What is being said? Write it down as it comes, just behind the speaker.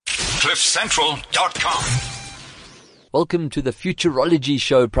CliffCentral.com. Welcome to the Futurology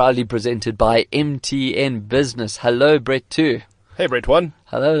Show, proudly presented by MTN Business. Hello, Brett 2. Hey, Brett 1.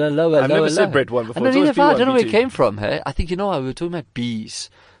 Hello. I've never said Brett 1 before. I don't know where it came from, hey? I think, we were talking about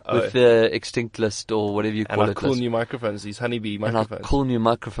bees with the extinct list or whatever you call it. And our cool new microphones, these honeybee microphones. And our cool new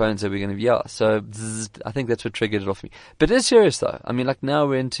microphones that we're going to, so I think that's what triggered it off me. But it is serious though. I mean, like now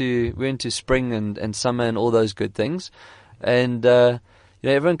we're into spring and summer and all those good things. And,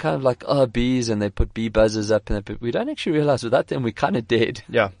 everyone kind of like, bees, and they put bee buzzers up, but we don't actually realize without them we're kind of dead.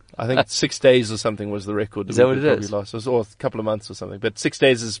 Yeah, I think 6 days or something was the record. Is that what it is? Lost, or a couple of months or something. But 6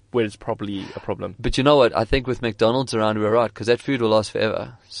 days is where it's probably a problem. But you know what? I think with McDonald's around, we're right, because that food will last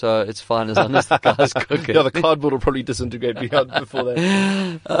forever. So it's fine as long as the guys cook it. Yeah, the cardboard will probably disintegrate before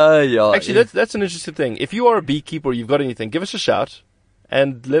that. Yeah. Actually, that's an interesting thing. If you are a beekeeper or you've got anything, give us a shout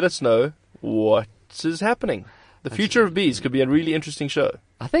and let us know what is happening. The future of bees could be a really interesting show.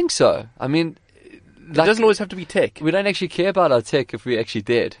 I think so. I mean, it doesn't always have to be tech. We don't actually care about our tech if we actually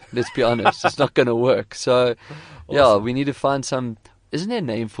did. Let's be honest. It's not going to work. So, awesome. We need to find some... Isn't there a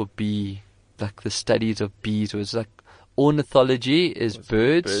name for bee? Like the studies of bees? Or it's like ornithology is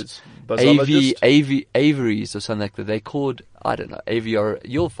birds. Aviaries or something like that. They're called... I don't know. Aviar.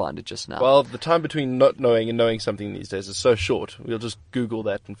 You'll find it just now. Well, the time between not knowing and knowing something these days is so short. We'll just Google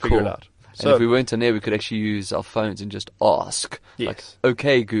that and figure it out. And if we weren't on air, we could actually use our phones and just ask. Yes. Like,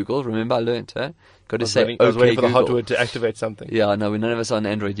 okay, Google. Remember, I learned, huh? Got to say, okay, I was waiting for Google. the hot word to activate something. Yeah, no, none of us are on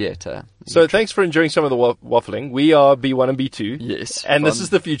Android yet. So thanks for enjoying some of the waffling. We are B1 and B2. Yes. And this is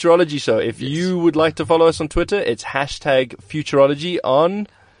the Futurology Show. If you would like to follow us on Twitter, it's #Futurology on...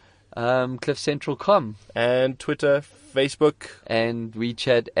 CliffCentral.com. And Twitter, Facebook. And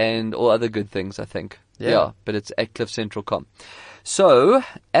WeChat and all other good things, I think. Yeah, but it's at CliffCentral.com. So,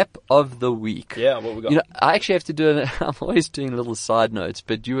 app of the week. Yeah, what we got? I actually have to do I'm always doing little side notes,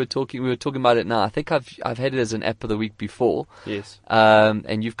 but we were talking about it now. I think I've had it as an app of the week before. Yes.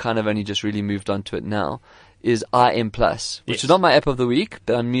 And you've kind of only just really moved on to it now. Is IM Plus, which is not my app of the week,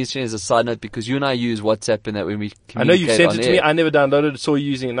 but I'm mentioning it as a side note because you and I use WhatsApp in that when we communicate. I know you sent it to me. I never downloaded it, saw you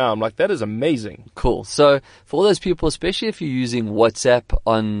using it now. I'm like, that is amazing. Cool. So for all those people, especially if you're using WhatsApp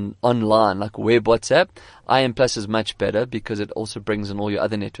online, like web WhatsApp, IM Plus is much better because it also brings in all your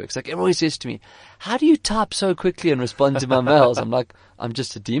other networks. Like everyone always says to me, how do you type so quickly and respond to my mails? I'm like, I'm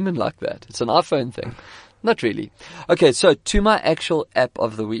just a demon like that. It's an iPhone thing. Not really. Okay, so to my actual app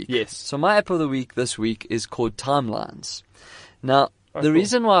of the week. Yes. So my app of the week this week is called Timelines. Now,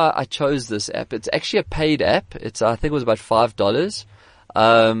 reason why I chose this app, it's actually a paid app. I think it was about $5.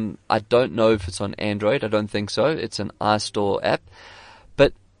 I don't know if it's on Android. I don't think so. It's an iStore app.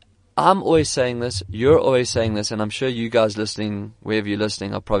 But I'm always saying this, you're always saying this, and I'm sure you guys listening, wherever you're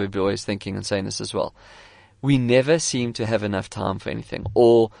listening, are probably always thinking and saying this as well. We never seem to have enough time for anything.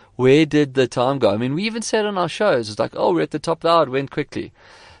 Or where did the time go? I mean, we even said on our shows, it's like, we're at the top of the hour, it went quickly.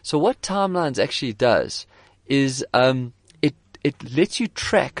 So what Timelines actually does is it lets you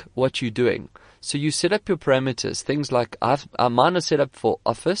track what you're doing. So you set up your parameters, things like mine are set up for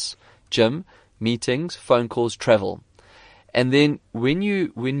office, gym, meetings, phone calls, travel. And then when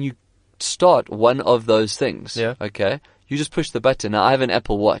you start one of those things, okay, you just push the button. Now I have an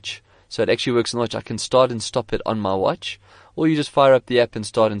Apple Watch. So it actually works on the watch. I can start and stop it on my watch, or you just fire up the app and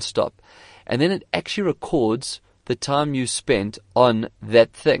start and stop. And then it actually records the time you spent on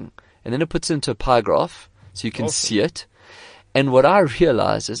that thing. And then it puts it into a pie graph so you can see it. And what I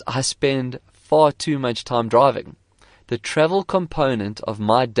realize is I spend far too much time driving. The travel component of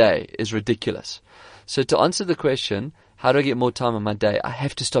my day is ridiculous. So to answer the question, how do I get more time in my day? I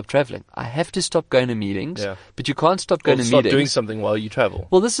have to stop traveling. I have to stop going to meetings. Yeah. But you can't stop going to meetings. Stop doing something while you travel.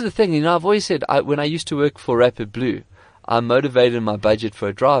 Well, this is the thing. I've always said, when I used to work for Rapid Blue, I motivated my budget for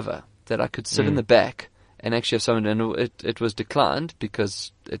a driver that I could sit in the back and actually have someone, and it was declined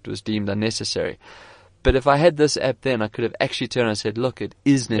because it was deemed unnecessary. But if I had this app then, I could have actually turned and said, look, it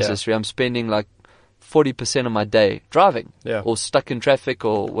is necessary. I'm spending like 40% of my day driving or stuck in traffic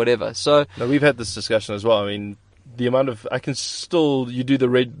or whatever. So no, we've had this discussion as well. I mean, the amount of you do the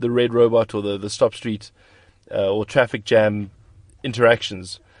red robot or the stop street or traffic jam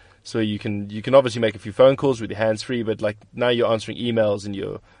interactions. So you can obviously make a few phone calls with your hands free, but like now you're answering emails and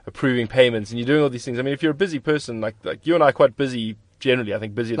you're approving payments and you're doing all these things. I mean, if you're a busy person, like you and I are quite busy generally. I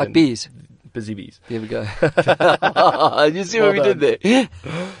think busier like than bees. Busy bees. There we go. You see what we did there?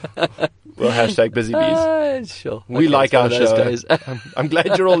 Well, hashtag busy bees. Sure. We like our show. I'm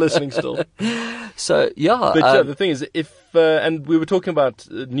glad you're all listening still. So, yeah. But the thing is, and we were talking about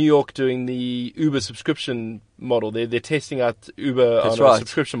New York doing the Uber subscription model. They're testing out Uber on a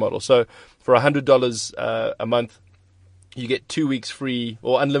subscription model. So for $100 a month, you get 2 weeks free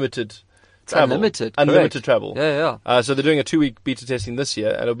or unlimited It's travel. unlimited. Unlimited correct. travel. Yeah. So they're doing a 2-week beta testing this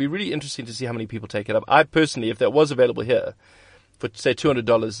year, and it'll be really interesting to see how many people take it up. I personally, if that was available here, for say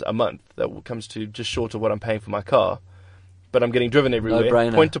 $200 a month, that comes to just short of what I'm paying for my car, but I'm getting driven everywhere,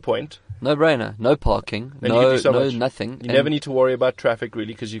 No-brainer. point to point. No brainer. No parking. And you can do so much. Nothing. You never need to worry about traffic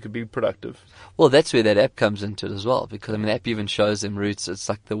really because you could be productive. Well, that's where that app comes into it as well, because I mean, the app even shows them routes. It's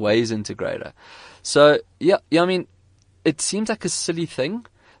like the Waze integrator. So yeah. I mean, it seems like a silly thing,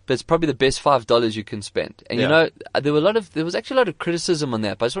 but it's probably the best $5 you can spend. And Yeah. you know, there was actually a lot of criticism on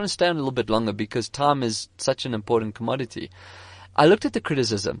that, but I just want to stay on a little bit longer because time is such an important commodity. I looked at the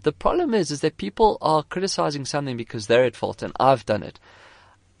criticism. The problem is that people are criticizing something because they're at fault, and I've done it.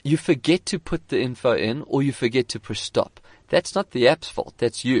 You forget to put the info in, or you forget to push stop. That's not the app's fault.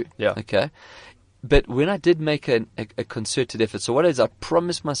 That's you. Yeah. Okay. But when I did make a concerted effort, so what is I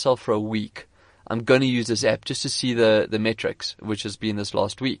promised myself for a week, I'm going to use this app just to see the metrics, which has been this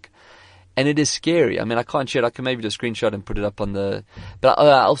last week. And it is scary. I mean, I can't share it. I can maybe just screenshot and put it up on the... But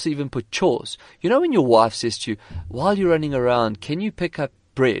I also even put chores. You know when your wife says to you, while you're running around, can you pick up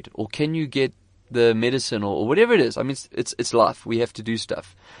bread? Or can you get the medicine? Or whatever it is. I mean, it's life. We have to do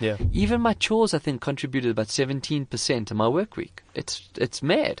stuff. Yeah. Even my chores, I think, contributed about 17% to my work week. It's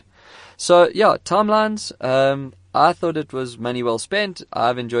mad. So, yeah, timelines. I thought it was money well spent.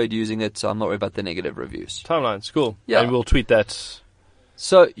 I've enjoyed using it, so I'm not worried about the negative reviews. Timelines, cool. Yeah. And we'll tweet that.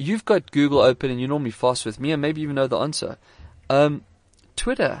 So you've got Google open and you're normally fast with me and maybe even know the answer.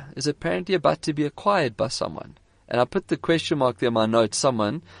 Twitter is apparently about to be acquired by someone. And I put the question mark there in my notes,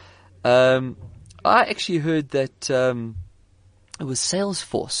 someone. I actually heard that it was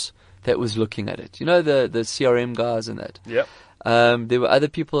Salesforce that was looking at it. You know, the CRM guys and that. Yep. There were other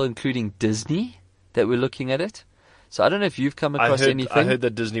people, including Disney, that were looking at it. So I don't know if you've come across anything. I heard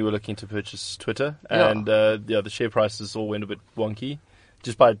that Disney were looking to purchase Twitter, and the share prices all went a bit wonky.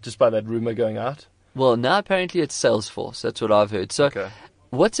 Just by that rumor going out. Well, now apparently it's Salesforce. That's what I've heard. So Okay.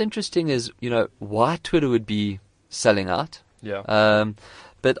 what's interesting is, you know, why Twitter would be selling out. Yeah.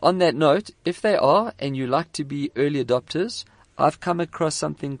 But on that note, if they are and you like to be early adopters, I've come across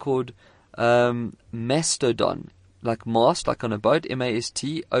something called Mastodon, like mast, like on a boat,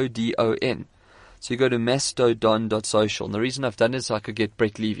 Mastodon. So you go to mastodon.social. And the reason I've done it is so I could get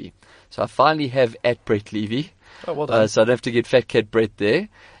Brett Levy. So I finally have at Brett Levy. Oh, well done. So I don't have to get Fat Cat Brett there.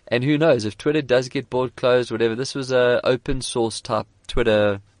 And who knows, if Twitter does get board closed, whatever, this was a open source type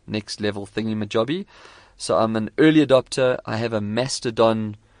Twitter next level thingy-majobby. So I'm an early adopter. I have a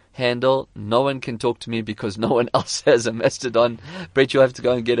Mastodon handle. No one can talk to me because no one else has a Mastodon. Brett, you'll have to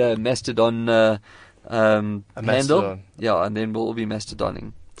go and get a Mastodon handle. Mastodon. Yeah, and then we'll all be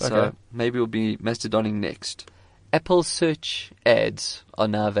Mastodoning. So Okay. maybe we'll be Mastodoning next. Apple search ads are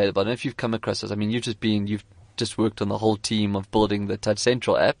now available. I don't know if you've come across this. I mean, you've just worked on the whole team of building the Touch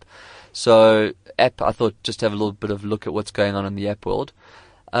Central app. So I thought just have a little bit of look at what's going on in the app world.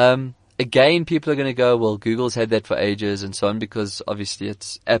 Again, people are going to go, well, Google's had that for ages and so on because obviously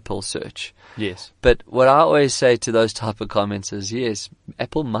it's Apple search. Yes. But what I always say to those type of comments is, yes,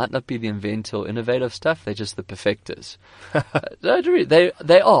 Apple might not be the inventor or innovator of stuff. They're just the perfecters. They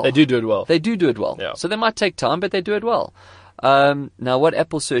are. They do it well. They do it well. Yeah. So they might take time, but they do it well. Now, what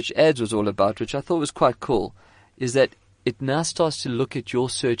Apple Search Ads was all about, which I thought was quite cool, is that it now starts to look at your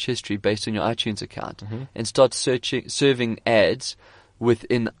search history based on your iTunes account and start serving ads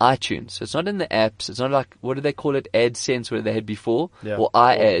within iTunes. So it's not in the apps. It's not like, what do they call it? AdSense, where they had before? Yeah. Or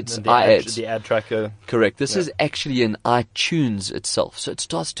iAds. And iAds. the ad tracker. Correct. This is actually in iTunes itself. So it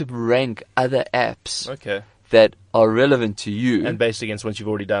starts to rank other apps Okay. that are relevant to you. And based against ones you've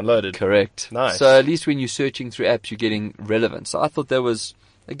already downloaded. Correct. Nice. So at least when you're searching through apps, you're getting relevance. So I thought that was,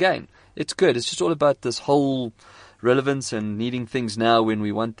 again, it's good. It's just all about this whole relevance and needing things now when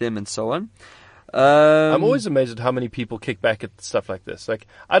we want them and so on. I'm always amazed at how many people kick back at stuff like this. Like,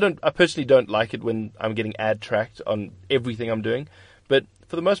 I personally don't like it when I'm getting ad tracked on everything I'm doing. But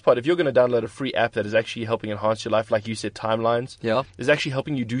for the most part, if you're going to download a free app that is actually helping enhance your life, like you said, timelines, is actually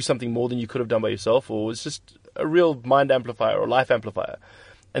helping you do something more than you could have done by yourself, or it's just a real mind amplifier or life amplifier.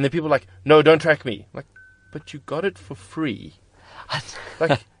 And then people are like, no, don't track me. Like, but you got it for free.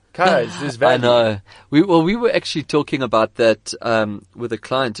 Like, guys, there's value. I know. We were actually talking about that with a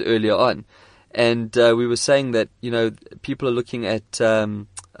client earlier on. And we were saying that, you know, people are looking at,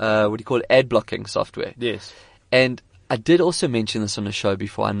 ad blocking software. Yes. And I did also mention this on the show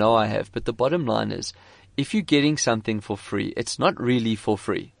before. I know I have. But the bottom line is, if you're getting something for free, it's not really for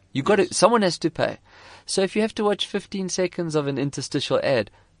free. Someone has to pay. So if you have to watch 15 seconds of an interstitial ad,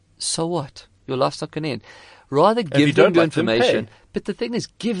 so what? your life's not going to end. Rather you give don't them your like them, information. pay. But the thing is,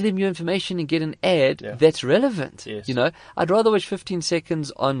 give them your information and get an ad Yeah. that's relevant. Yes. You know, I'd rather watch 15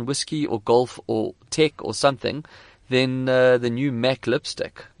 seconds on whiskey or golf or tech or something than the new MAC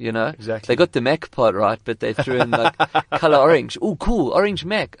lipstick. You know, Exactly. They got the MAC part right, but they threw in like color orange. Oh, cool, orange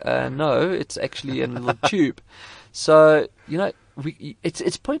MAC. No, it's actually in a little tube. So you know,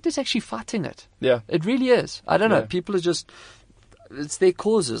 it's pointless actually fighting it. Yeah. It really is. I don't know. Yeah. People are just. It's their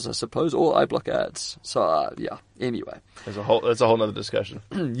causes, I suppose, or iBlock ads. So, yeah. Anyway. That's a whole nother discussion.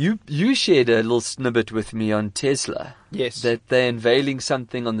 You shared a little snippet with me on Tesla. Yes. That they're unveiling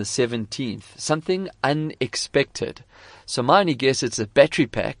something on the 17th. Something unexpected. So my only guess it's a battery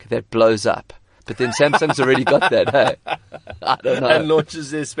pack that blows up. But then Samsung's already got that, hey? I don't know. And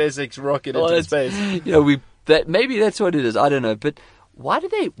launches their SpaceX rocket into space. You know, maybe that's what it is. I don't know. But why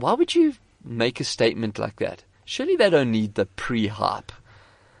would you make a statement like that? Surely they don't need the pre-hype.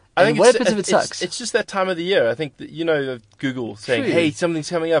 I think what happens if it sucks? It's just that time of the year. I think that, you know, Google saying, True. "Hey, something's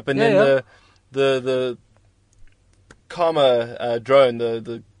coming up," and then the Karma drone,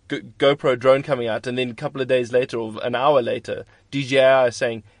 the GoPro drone coming out, and then a couple of days later or an hour later, DJI is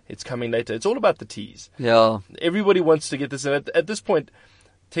saying it's coming later. It's all about the tease. Yeah. Everybody wants to get this, and at this point,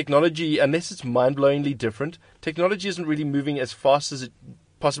 technology, unless it's mind-blowingly different, technology isn't really moving as fast as it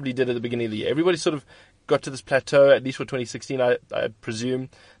possibly did at the beginning of the year. Everybody sort of got to this plateau, at least for 2016, I presume,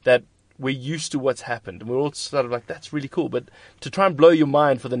 that we're used to what's happened. And we're all sort of like, that's really cool. But to try and blow your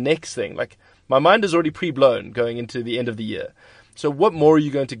mind for the next thing, like, my mind is already pre-blown going into the end of the year. So what more are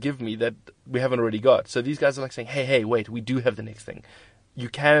you going to give me that we haven't already got? So these guys are like saying, hey, wait, we do have the next thing. You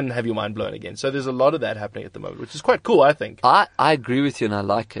can have your mind blown again. So there's a lot of that happening at the moment, which is quite cool, I think. I agree with you and I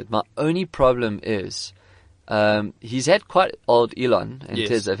like it. My only problem is he's had quite old Elon and Yes.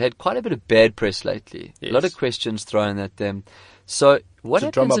 Tesla have had quite a bit of bad press lately. Yes. A lot of questions thrown at them. So what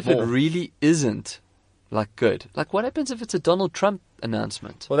To drum happens up if more. it really isn't like good? Like what happens if it's a Donald Trump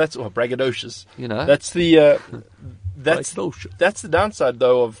announcement? Well, that's braggadocious. You know? That's the that's Braggadocious. that's the downside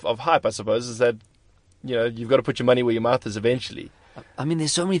though of hype, I suppose, is that, you know, you've got to put your money where your mouth is eventually. I mean,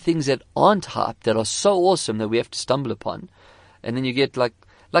 there's so many things that aren't hype that are so awesome that we have to stumble upon. And then you get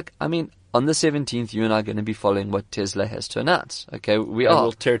I mean, on the 17th, you and I are going to be following what Tesla has to announce. Okay, we And are.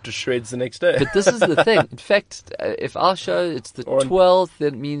 we'll tear it to shreds the next day. But this is the thing. In fact, if our show, it's the Or on- 12th,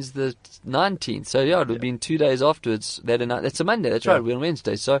 that means the 19th. So, yeah, it would be in 2 days afterwards. That's a Monday. That's Yeah. right. We're on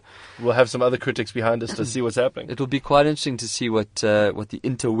Wednesday. So We'll have some other critics behind us to see what's happening. it will be quite interesting to see what the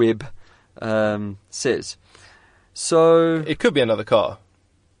interweb says. So It could be another car.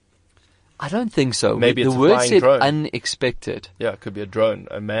 I don't think so. Maybe the it's a word flying said drone. unexpected. Yeah, it could be a drone,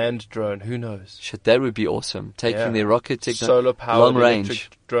 a manned drone. Who knows? Shit, that would be awesome. Taking Yeah. their rocket technology. Solar powered long range.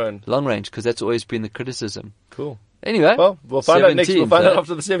 electric drone. Long range, because that's always been the criticism. Cool. Anyway. Well, we'll find out next. We'll 17th, find out eh?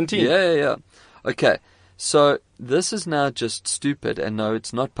 after the 17th. Yeah. Okay, so this is now just stupid, and no,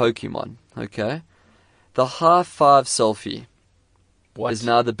 it's not Pokemon, okay? The high five selfie What? is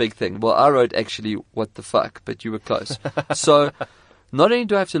now the big thing. Well, I wrote actually, what the fuck, but you were close. So, not only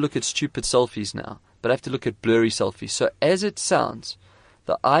do I have to look at stupid selfies now, but I have to look at blurry selfies. So, as it sounds,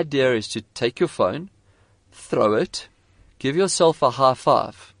 the idea is to take your phone, throw it, give yourself a high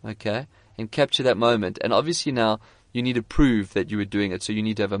five, okay, and capture that moment. And obviously now you need to prove that you were doing it, so you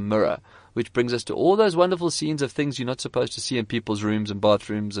need to have a mirror, which brings us to all those wonderful scenes of things you're not supposed to see in people's rooms and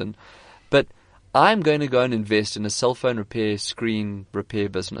bathrooms. But I'm going to go and invest in a cell phone repair, screen repair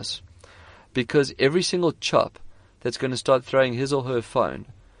business, because every single chop that's going to start throwing his or her phone,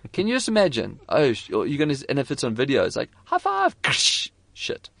 can you just imagine? Oh, you're going to, and if it's on video, it's like high five,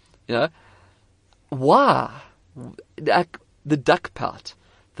 shit, you know? Why? Like the duck pout,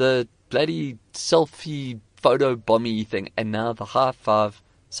 the bloody selfie photo bomby thing, and now the high five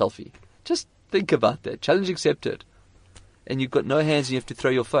selfie. Just think about that. Challenge accepted. And you've got no hands and you have to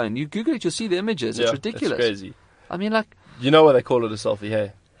throw your phone. You Google it, you'll see the images. It's Yeah, ridiculous. It's crazy. I mean, like, You know why they call it a selfie,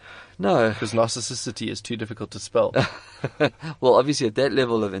 hey? no. Because narcissicity is too difficult to spell. Well, obviously at that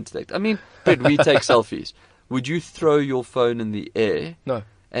level of intellect. I mean, Brett, we take selfies. Would you throw your phone in the air No.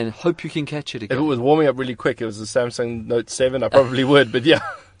 and hope you can catch it If again? it was warming up really quick, it was a Samsung Note 7, I probably would, but yeah.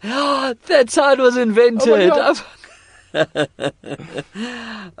 That's how it was invented.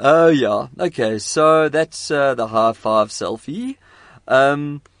 Oh, yeah. Okay, so that's the high five selfie.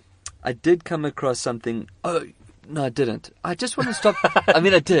 I did come across something. Oh, no, I didn't. I just want to stop. I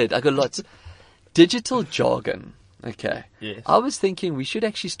mean, I did. I got lots. Digital jargon. Okay. Yes. I was thinking we should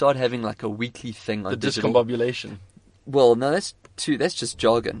actually start having like a weekly thing on The digital. discombobulation. Well, no, that's just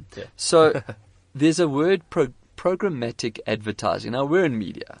jargon. Yeah. So there's a word, programmatic advertising. Now, we're in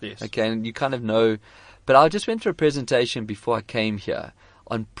media. Yes. Okay, and you kind of know. But I just went through a presentation before I came here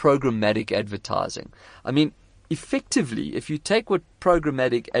on programmatic advertising. I mean, effectively, if you take what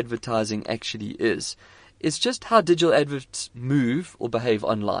programmatic advertising actually is, it's just how digital adverts move or behave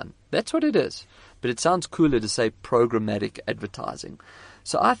online. That's what it is. But it sounds cooler to say programmatic advertising.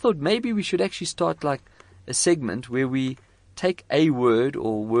 So I thought maybe we should actually start like a segment where we take a word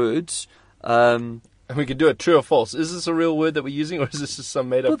or words. And we could do it true or false. Is this a real word that we're using, or is this just some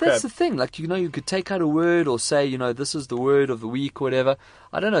made-up crap? Well, that's the thing. Like, you could take out a word or say, this is the word of the week or whatever.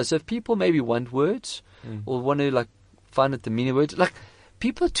 I don't know. So if people maybe want words or want to, like, find out the meaning of words, like,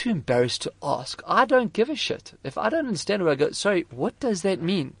 people are too embarrassed to ask. I don't give a shit. If I don't understand it, I go, sorry, what does that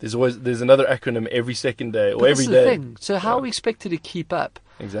mean? There's another acronym every second day or but every day. That's the thing. So how are we expected to keep up?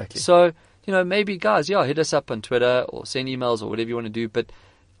 Exactly. So, maybe guys, hit us up on Twitter or send emails or whatever you want to do. But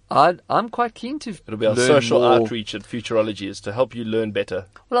I'm quite keen to It'll be our learn social more. outreach at Futurology is to help you learn better.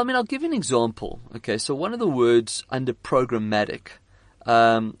 Well, I mean, I'll give you an example. Okay, so one of the words under programmatic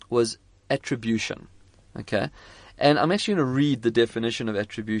was attribution. Okay, and I'm actually going to read the definition of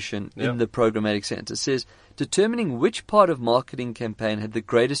attribution in the programmatic sense. It says, determining which part of marketing campaign had the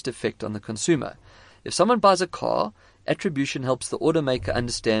greatest effect on the consumer. If someone buys a car, attribution helps the automaker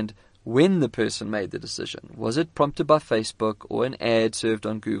understand when the person made the decision. Was it prompted by Facebook or an ad served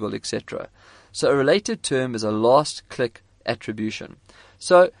on Google, etc.? So a related term is a last click attribution.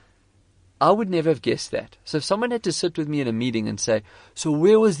 So I would never have guessed that. So if someone had to sit with me in a meeting and say, so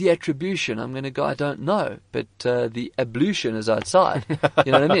where was the attribution? I'm going to go, I don't know. But the ablution is outside.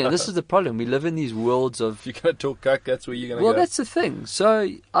 You know what I mean? And this is the problem. We live in these worlds of... If you're going to talk cuck, that's where you're going to go. Well, that's the thing. So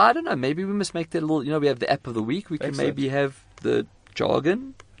I don't know. Maybe we must make that a little... we have the app of the week. We can maybe have the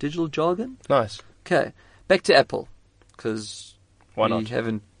jargon, digital jargon. Nice. Okay. Back to Apple. Because we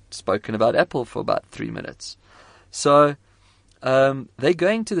haven't spoken about Apple for about 3 minutes. So... they're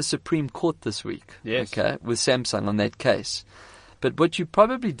going to the Supreme Court this week, okay, with Samsung on that case. But what you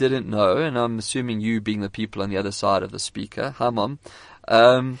probably didn't know, and I'm assuming you being the people on the other side of the speaker, hi Mom,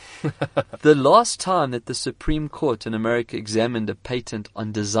 the last time that the Supreme Court in America examined a patent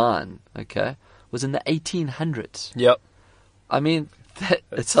on design, okay, was in the 1800s. Yep. I mean,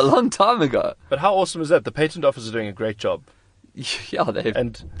 it's a long time ago. But how awesome is that? The patent office is doing a great job. Yeah,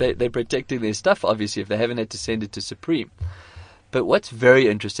 they're protecting their stuff, obviously, if they haven't had to send it to Supreme. But what's very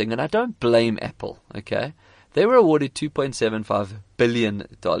interesting, and I don't blame Apple, okay? They were awarded $2.75 billion.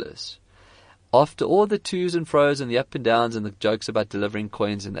 After all the twos and fro's and the up and downs and the jokes about delivering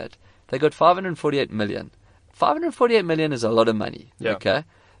coins and that, they got $548 million. $548 million is a lot of money, okay?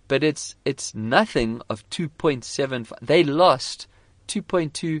 But it's nothing of 2.75. They lost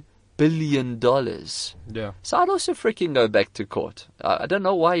 $2.2 billion. Yeah. So I'd also freaking go back to court. I don't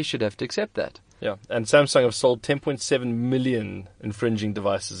know why you should have to accept that. Yeah, and Samsung have sold 10.7 million infringing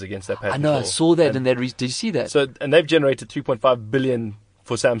devices against that patent. I know, I saw that in that. Did you see that? So, and they've generated 3.5 billion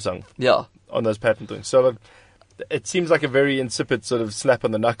for Samsung. Yeah, on those patent things. So it seems like a very insipid sort of slap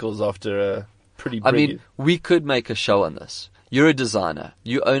on the knuckles after a pretty big... I mean, we could make a show on this. You're a designer.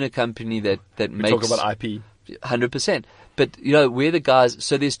 You own a company that makes... We talk about IP. 100%. But, we're the guys...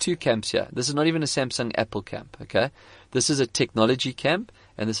 So there's two camps here. This is not even a Samsung Apple camp, okay? This is a technology camp,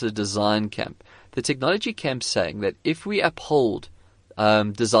 and this is a design camp. The technology camp's saying that if we uphold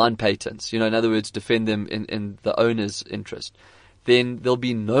design patents, in other words, defend them in the owner's interest, then there'll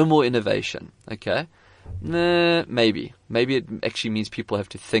be no more innovation, okay? Nah, maybe. Maybe it actually means people have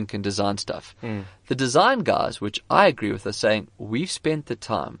to think and design stuff. The design guys, which I agree with, are saying we've spent the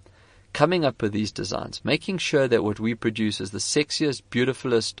time coming up with these designs, making sure that what we produce is the sexiest,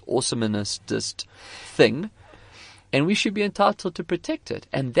 beautifulest, awesomest thing, and we should be entitled to protect it.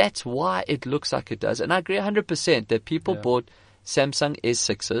 And that's why it looks like it does. And I agree 100% that people bought Samsung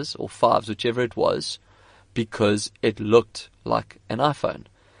S6s or 5s, whichever it was, because it looked like an iPhone.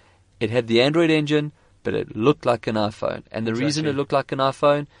 It had the Android engine, but it looked like an iPhone. And the reason it looked like an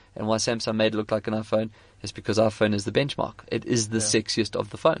iPhone and why Samsung made it look like an iPhone is because iPhone is the benchmark. It is the sexiest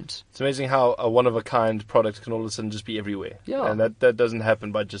of the phones. It's amazing how a one-of-a-kind product can all of a sudden just be everywhere. Yeah. And that doesn't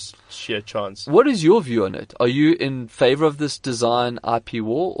happen by just sheer chance. What is your view on it? Are you in favor of this design IP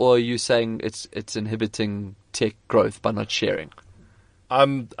war, or are you saying it's inhibiting tech growth by not sharing?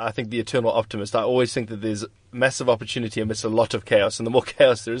 I think the eternal optimist. I always think that there's massive opportunity amidst a lot of chaos, and the more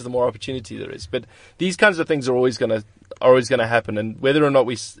chaos there is, the more opportunity there is. But these kinds of things are always going to happen, and whether or not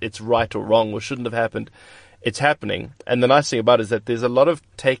it's right or wrong or shouldn't have happened, it's happening. And the nice thing about it is that there's a lot of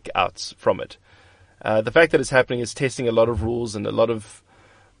takeouts from it. The fact that it's happening is testing a lot of rules and a lot of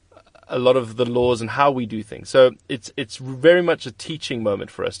the laws and how we do things. So it's very much a teaching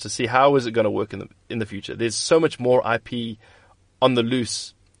moment for us to see how is it going to work in the future. There's so much more IP on the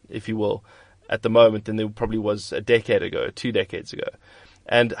loose, if you will, at the moment than there probably was a decade ago, 2 decades ago.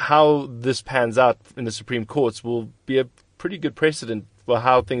 And how this pans out in the Supreme Courts will be a pretty good precedent for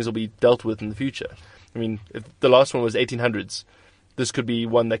how things will be dealt with in the future. I mean, if the last one was 1800s, this could be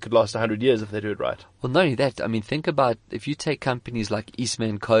one that could last 100 years if they do it right. Well, not only that, I mean, think about if you take companies like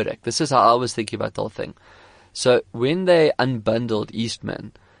Eastman Kodak. This is how I was thinking about the whole thing. So when they unbundled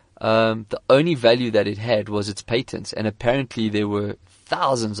Eastman, the only value that it had was its patents, and apparently there were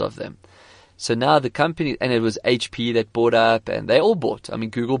thousands of them. So now the company, and it was HP that bought up, and they all bought. I mean,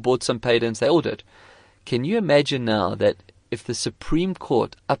 Google bought some patents, they all did. Can you imagine now that if the Supreme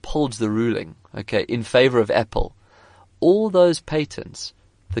Court upholds the ruling, okay, in favor of Apple, all those patents,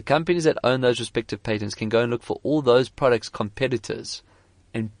 the companies that own those respective patents can go and look for all those products' competitors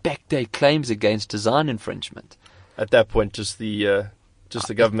and backdate claims against design infringement. At that point, just the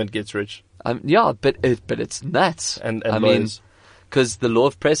government gets rich. Yeah, but it's nuts. And I lawyers. mean, because the law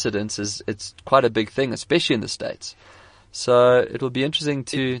of precedence it's quite a big thing, especially in the States. So it'll be interesting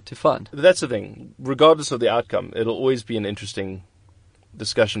to find. That's the thing. Regardless of the outcome, it'll always be an interesting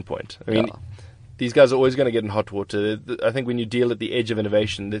discussion point. I mean, these guys are always going to get in hot water. I think when you deal at the edge of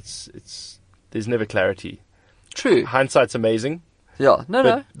innovation, there's never clarity. True. Hindsight's amazing. Yeah.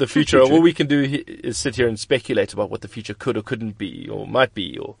 But the future, true. all we can do is sit here and speculate about what the future could or couldn't be, or might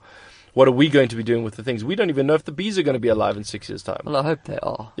be, or what are we going to be doing with the things. We don't even know if the bees are going to be alive in 6 years' time. Well, I hope they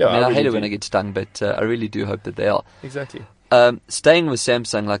are. Yeah, I mean, I really hate it do. when I get stung, but I really do hope that they are. Exactly. Staying with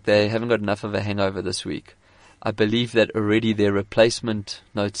Samsung, like they haven't got enough of a hangover this week. I believe that already their replacement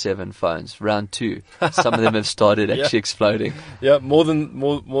Note 7 phones, round 2, some of them have started actually exploding. Yeah, more than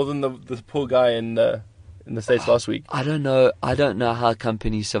the poor guy in the States last week. I don't know how a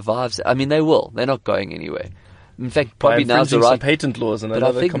company survives. I mean, they will. They're not going anywhere. In fact, probably By now's the infringing right. some patent laws and But I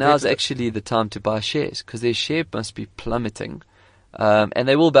another think now's competitor. actually the time to buy shares because their share must be plummeting, and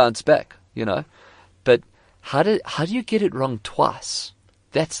they will bounce back. You know, but how do you get it wrong twice?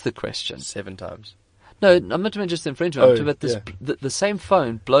 That's the question. 7 times. No, I'm not talking just infringement. I'm talking about this. Yeah. The same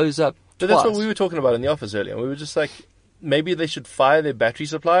phone blows up But twice. that's what we were talking about in the office earlier. We were just like, maybe they should fire their battery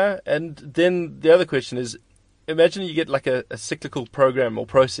supplier. And then the other question is, imagine you get like a cyclical program or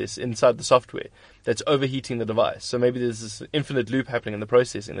process inside the software that's overheating the device. So maybe there's this infinite loop happening in the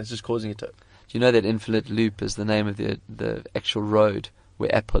processing that's just causing it to... Do you know that Infinite Loop is the name of the actual road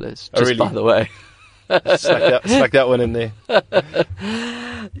where Apple is? Oh, Just really? by the way. Stuck that one in there.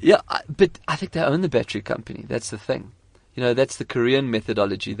 Yeah, but I think they own the battery company. That's the thing. You know, that's the Korean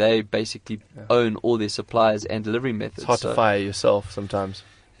methodology. They basically own all their suppliers and delivery methods. It's hard to fire yourself sometimes.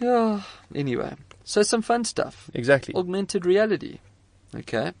 Yeah. Anyway, so some fun stuff. Exactly. Augmented reality.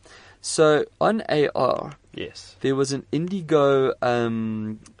 Okay. So on AR, Yes. there was an Indigo,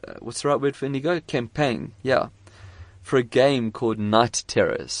 what's the right word for Indigo? Campaign. Yeah. For a game called Night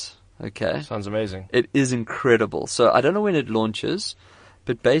Terrors. Okay. Sounds amazing. It is incredible. So I don't know when it launches,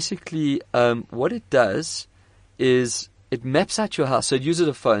 but basically what it does is it maps out your house. So it uses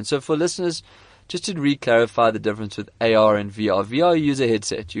a phone. So for listeners, just to re-clarify the difference with AR and VR. VR, you use a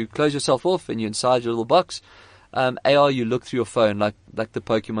headset. You close yourself off and you're inside your little box. AR, you look through your phone like the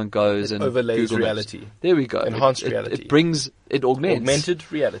Pokemon Goes and overlays Google Maps. reality. There we go. Enhanced reality. It augments.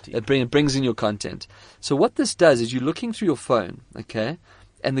 Augmented reality. It brings in your content. So what this does is you're looking through your phone, okay?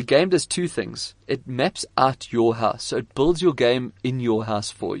 And the game does two things. It maps out your house. So it builds your game in your house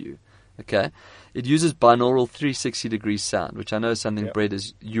for you, okay? It uses binaural 360-degree sound, which I know is something, Brett,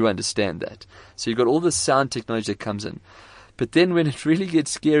 is you understand that. So you've got all the sound technology that comes in. But then when it really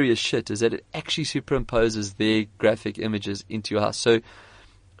gets scary as shit is that it actually superimposes their graphic images into your house. So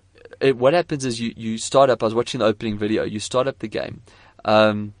what happens is you start up, I was watching the opening video, you start up the game,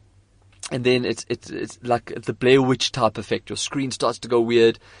 and then it's like the Blair Witch type effect. Your screen starts to go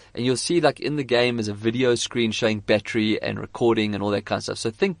weird, and you'll see like in the game is a video screen showing battery and recording and all that kind of stuff.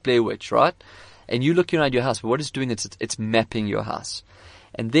 So think Blair Witch, right? And you're looking around your house, but what it's doing is it's mapping your house.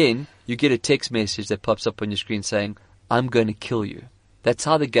 And then you get a text message that pops up on your screen saying, I'm going to kill you. That's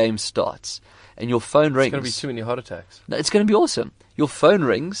how the game starts. And your phone rings. It's going to be too many heart attacks. No, it's going to be awesome. Your phone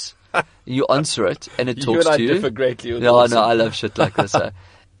rings, you answer it, and it talks You and I to you. differ greatly. No, I love shit like this.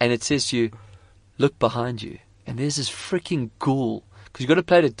 And it says to you, look behind you. And there's this freaking ghoul. Because you've got to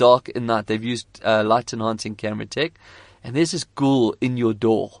play it dark at night. They've used light-enhancing camera tech. And there's this ghoul in your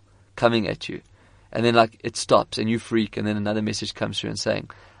door coming at you. And then like it stops and you freak. And then another message comes through and saying,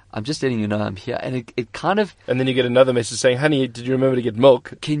 I'm just letting you know I'm here. And it kind of... And then you get another message saying, honey, did you remember to get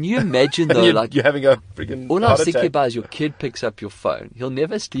milk? Can you imagine though, you're having a freaking all I heart was thinking attack. about is your kid picks up your phone. He'll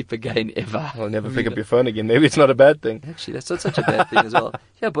never sleep again, ever. I'll never pick up your phone again. Maybe it's not a bad thing. Actually, that's not such a bad thing as well.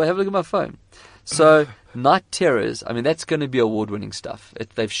 Yeah, boy, have a look at my phone. So, Night Terrors, I mean, that's going to be award-winning stuff.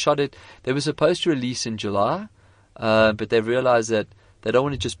 They've shot it. They were supposed to release in July, but they've realized that they don't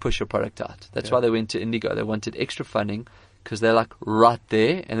want to just push a product out. That's why they went to Indigo. They wanted extra funding because they're like right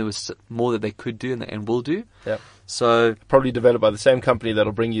there, and there was more that they could do and will do. Yeah. So probably developed by the same company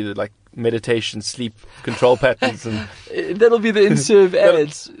that'll bring you like meditation, sleep control patterns, and that'll be the in-serve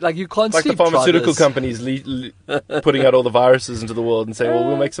ads. Like you can't like sleep. the pharmaceutical companies putting out all the viruses into the world and saying, "Well,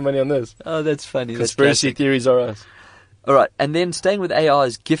 we'll make some money on this." Oh, that's funny. Conspiracy theories are us. All right, and then staying with AR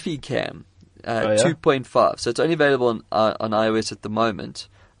is Giphy Cam 2.5. So it's only available on iOS at the moment,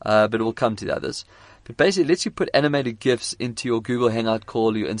 but it will come to the others. But basically, it lets you put animated GIFs into your Google Hangout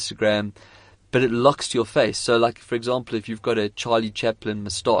call, your Instagram, but it locks to your face. So, like, for example, if you've got a Charlie Chaplin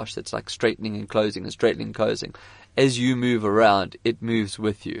moustache that's like straightening and closing and straightening and closing, as you move around, it moves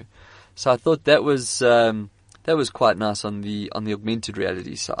with you. So I thought that was quite nice on the augmented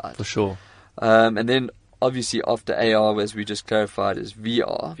reality side. For sure. And then, obviously, after AR, as we just clarified, is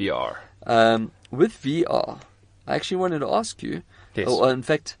VR. With VR, I actually wanted to ask you, or in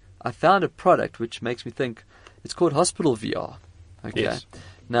fact, I found a product which makes me think it's called Hospital VR. Okay. Yes.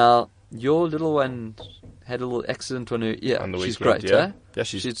 Now, your little one had a little accident on her ear. On the she's weekend, great, yeah. eh? Yeah,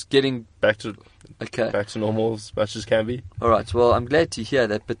 she's getting back to normal as much as can be. All right. Well, I'm glad to hear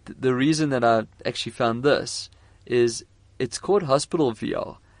that. But the reason that I actually found this is it's called Hospital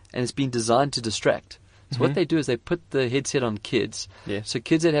VR, and it's been designed to distract. So what they do is they put the headset on kids. Yes. So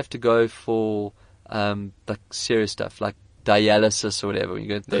kids that have to go for like serious stuff, like dialysis or whatever, when you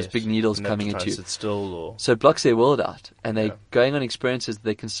get those big needles coming into you. Sit still or... So it blocks their world out, and they're going on experiences.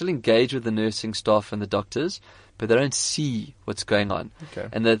 They can still engage with the nursing staff and the doctors, but they don't see what's going on. Okay.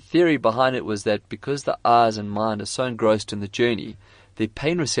 And the theory behind it was that because the eyes and mind are so engrossed in the journey, their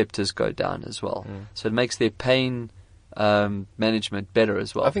pain receptors go down as well. So it makes their pain management better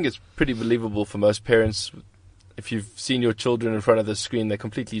as well. I think it's pretty believable for most parents. If you've seen your children in front of the screen, they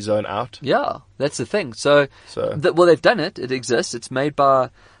completely zone out. Yeah, that's the thing. So well, they've done it. It exists. It's made by,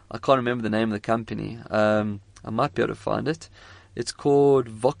 I can't remember the name of the company. I might be able to find it. It's called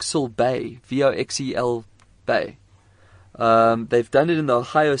Voxel Bay, Voxel Bay. They've done it in the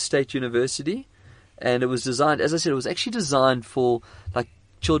Ohio State University, and it was designed, as I said, it was actually designed for like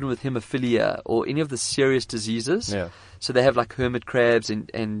children with hemophilia or any of the serious diseases. Yeah. So they have like hermit crabs,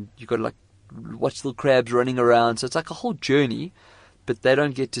 and you've got to like watch little crabs running around. So it's like a whole journey, but they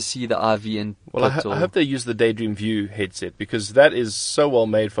don't get to see the IV input. Well, I hope they use the Daydream View headset, because that is so well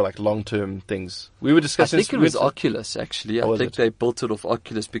made for like long-term things. We were discussing... I think it was Oculus, actually. I think they built it off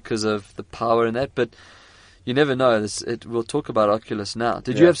Oculus because of the power in that, but you never know. We'll talk about Oculus now.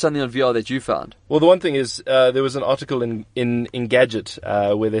 Did you have something on VR that you found? Well, the one thing is, there was an article in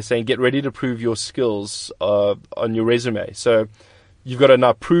Engadget where they're saying, get ready to prove your skills on your resume. So you've got to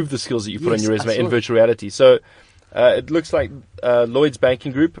now prove the skills that you put on your resume in virtual reality. So it looks like Lloyd's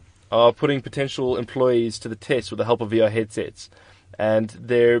Banking Group are putting potential employees to the test with the help of VR headsets. And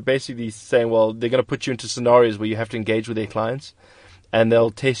they're basically saying, well, they're going to put you into scenarios where you have to engage with their clients, and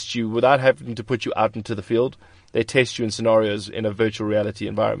they'll test you without having to put you out into the field. They test you in scenarios in a virtual reality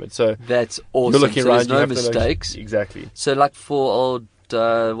environment. So that's awesome. You're looking around, there's no mistakes. Exactly. So like for old,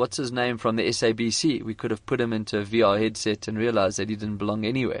 what's his name from the SABC, we could have put him into a VR headset and realized that he didn't belong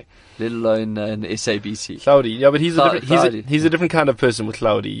anywhere, let alone in the SABC. Cloudy, yeah, but he's a different kind of person with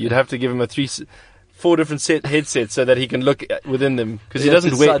Cloudy. You'd have to give him 4 different headsets so that he can look within them, because he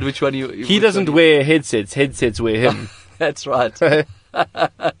doesn't wear which one he doesn't wear headsets. Headsets wear him. That's right.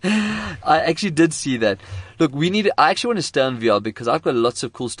 I actually did see that. Look, I actually want to stay on VR because I've got lots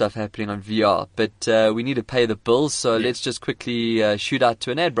of cool stuff happening on VR, but we need to pay the bills, so let's just quickly shoot out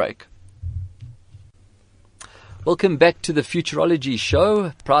to an ad break. Welcome back to the Futurology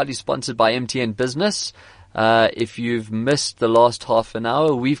Show, proudly sponsored by MTN Business. If you've missed the last half an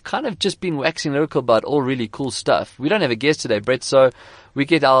hour, we've kind of just been waxing lyrical about all really cool stuff. We don't have a guest today, Brett, so we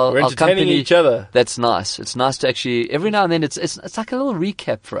get our company. Each other. That's nice. It's nice to actually, every now and then, it's like a little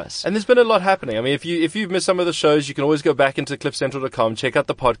recap for us. And there's been a lot happening. I mean, if you've missed some of the shows, you can always go back into cliffcentral.com, check out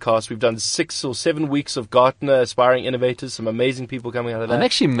the podcast. We've done 6 or 7 weeks of Gartner Aspiring Innovators, some amazing people coming out of that. I'm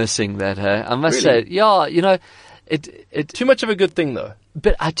actually missing that, hey? I must say, yeah, you know, it too much of a good thing, though.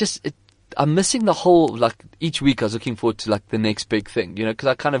 But I'm missing the whole, like, each week I was looking forward to, like, the next big thing, you know, because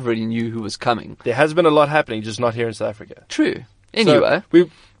I kind of already knew who was coming. There has been a lot happening, just not here in South Africa. True. Anyway. So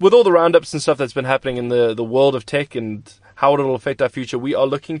with all the roundups and stuff that's been happening in the world of tech and how it'll affect our future, we are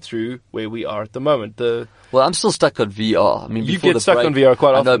looking through where we are at the moment. Well, I'm still stuck on VR. I mean, you get stuck on VR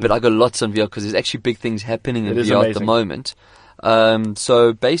quite often. I know, but I got lots on VR because there's actually big things happening in VR at the moment.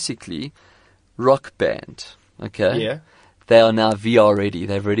 So basically, Rock Band, okay? Yeah. They are now VR ready.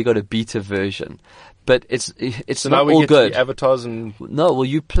 They've already got a beta version. But it's so not now we all get good. The avatars and... No, well,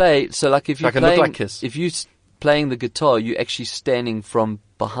 you play... So, like, if you can look like Kiss. If you playing the guitar, you're actually standing from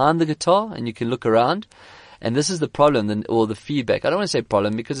behind the guitar and you can look around. And this is the problem, or the feedback. I don't want to say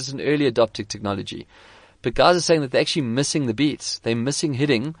problem because it's an early adopted technology. But guys are saying that they're actually missing the beats. They're missing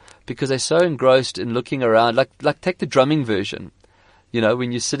hitting because they're so engrossed in looking around. Like take the drumming version.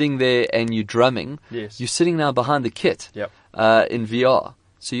 When you're sitting there and you're drumming, yes. You're sitting now behind the kit in VR.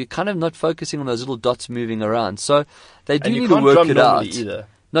 So you're kind of not focusing on those little dots moving around. So they do need to work it out. Either.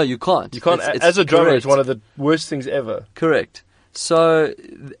 No, you can't. You can't. As a drummer, it's one of the worst things ever. Correct. So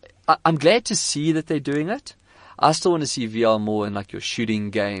I'm glad to see that they're doing it. I still want to see VR more in like your shooting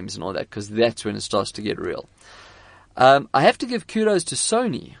games and all that because that's when it starts to get real. I have to give kudos to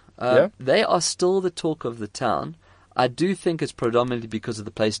Sony. They are still the talk of the town. I do think it's predominantly because of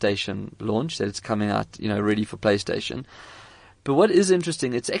the PlayStation launch that it's coming out, ready for PlayStation. But what is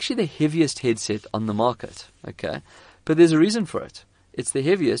interesting, it's actually the heaviest headset on the market. Okay, but there's a reason for it. It's the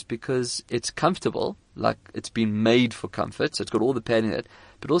heaviest because it's comfortable, like it's been made for comfort. So it's got all the padding in it,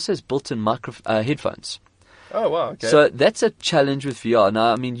 but also has built-in headphones. Oh, wow, okay. So that's a challenge with VR.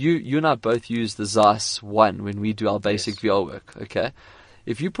 Now, I mean, you and I both use the Zeiss One when we do our basic VR work, okay?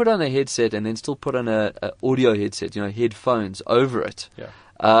 If you put on a headset and then still put on a audio headset, headphones over it. Yeah.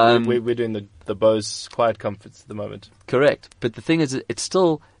 We're doing the Bose Quiet Comforts at the moment. Correct. But the thing is, it's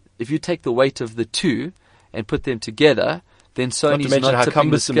still, if you take the weight of the two and put them together, then Sony's not to mention how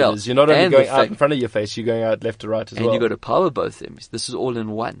cumbersome it is. You're not only going out in front of your face, you're going out left to right as well. And you've got to power both them. This is all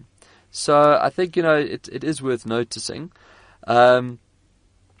in one. So I think, it is worth noticing. I'm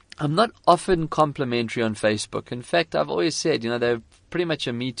not often complimentary on Facebook. In fact, I've always said, they're pretty much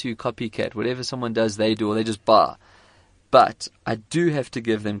a Me Too copycat. Whatever someone does, they do, or they just bar. But I do have to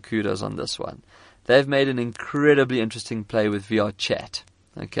give them kudos on this one. They've made an incredibly interesting play with VR chat.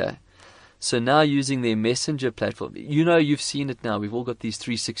 Okay. So now using their Messenger platform, you've seen it now. We've all got these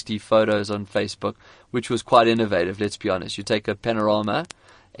 360 photos on Facebook, which was quite innovative, let's be honest. You take a panorama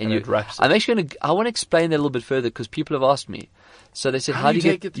and it wraps it. I'm actually I want to explain that a little bit further because people have asked me. So they said, how do you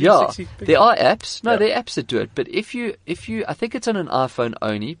take get it 360 picture? There are apps. No, there are apps that do it. But if you, I think it's on an iPhone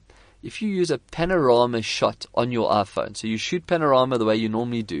only. If you use a panorama shot on your iPhone, so you shoot panorama the way you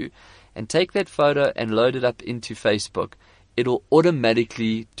normally do, and take that photo and load it up into Facebook, it'll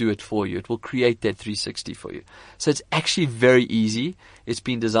automatically do it for you. It will create that 360 for you. So it's actually very easy. It's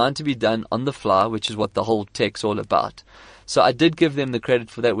been designed to be done on the fly, which is what the whole tech's all about. So I did give them the credit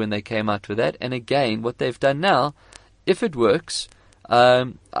for that when they came out with that. And again, what they've done now, if it works,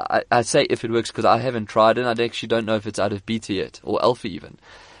 I say if it works because I haven't tried it. I actually don't know if it's out of beta yet or alpha even.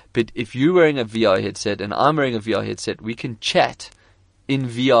 But if you're wearing a VR headset and I'm wearing a VR headset, we can chat in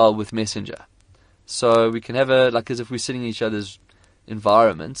VR with Messenger. So we can have as if we're sitting in each other's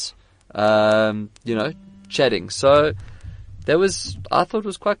environments, chatting. So I thought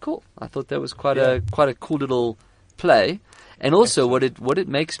was quite cool. I thought that was quite a cool little play. And also what it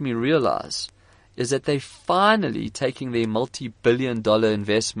makes me realize is that they're finally taking their multi-billion-dollar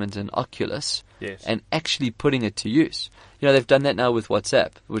investment in Oculus and actually putting it to use. They've done that now with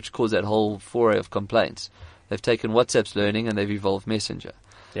WhatsApp, which caused that whole foray of complaints. They've taken WhatsApp's learning and they've evolved Messenger.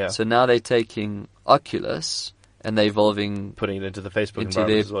 Yeah. So now they're taking Oculus and they're evolving, putting it into the Facebook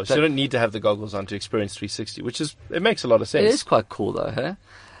environment as well. So you don't need to have the goggles on to experience 360, it makes a lot of sense. It is quite cool though, huh?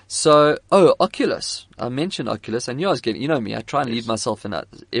 So, Oculus. I mentioned Oculus. I knew I was getting, me, I try and lead myself in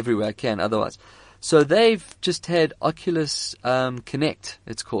everywhere I can otherwise. So they've just had Oculus Connect,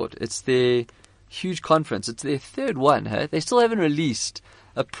 it's called. It's their huge conference. It's their third one, huh? They still haven't released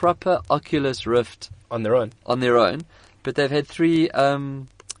a proper Oculus Rift on their own, but they've had three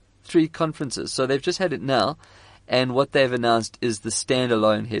conferences. So they've just had it now, and what they've announced is the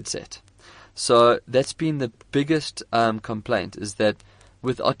standalone headset. So that's been the biggest complaint, is that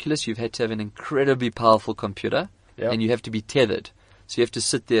with Oculus you've had to have an incredibly powerful computer, and you have to be tethered. So you have to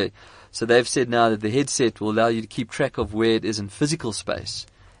sit there. So they've said now that the headset will allow you to keep track of where it is in physical space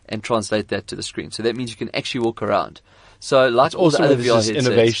and translate that to the screen. So that means you can actually walk around. So like all the other VR headsets,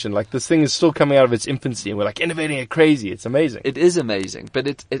 innovation. Like this thing is still coming out of its infancy, and we're like innovating it crazy. It's amazing. It is amazing,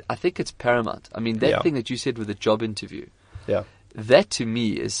 but I think it's paramount. I mean, that thing that you said with the job interview. Yeah. That to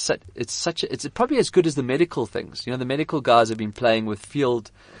me is it's probably as good as the medical things. The medical guys have been playing with field,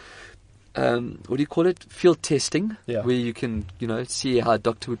 what do you call it? Field testing, where you can, see how a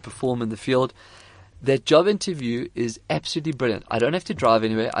doctor would perform in the field. That job interview is absolutely brilliant. I don't have to drive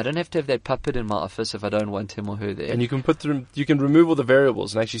anywhere. I don't have to have that puppet in my office if I don't want him or her there. And you can remove all the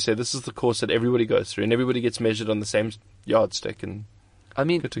variables and actually say this is the course that everybody goes through, and everybody gets measured on the same yardstick, and I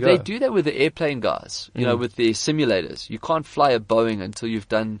mean, Good to go. they do that with the airplane guys, you know, with the simulators. You can't fly a Boeing until you've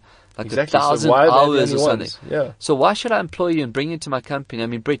done like Exactly. 1,000 So why are they the hours or only something. ones? Yeah. So why should I employ you and bring you into my company? I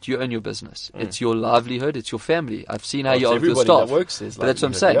mean, Brett, you own your business. It's your livelihood. It's your family. I've seen how Well, you it's are with your everybody staff. that works is But that's what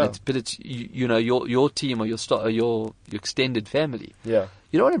I'm livelihood, saying. yeah. It's you know, your team or your staff or your extended family. Yeah.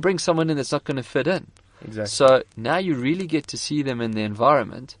 You don't want to bring someone in that's not going to fit in. Exactly. So now you really get to see them in the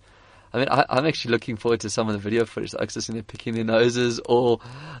environment. I mean, I'm actually looking forward to some of the video footage, like just they're picking their noses or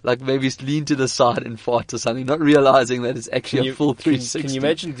like maybe lean to the side and fart or something, not realizing that it's actually a full 360. Can you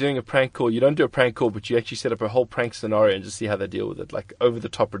imagine doing a prank call? You don't do a prank call, but you actually set up a whole prank scenario and just see how they deal with it, like over the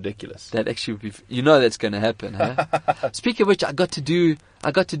top ridiculous. That actually would be, that's going to happen, huh? Speaking of which, I got to do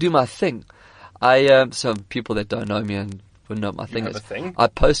my thing. Some people that don't know me and wouldn't know what my thing have is. a thing? I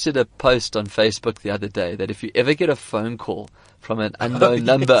posted a post on Facebook the other day that if you ever get a phone call from an unknown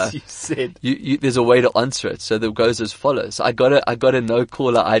number, You said. there's a way to answer it. So it goes as follows. So I got a no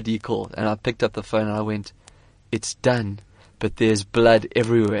caller ID call, and I picked up the phone and I went, "It's done, but there's blood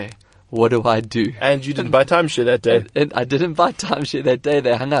everywhere. What do I do?" And you didn't buy timeshare that day. And I didn't buy timeshare that day.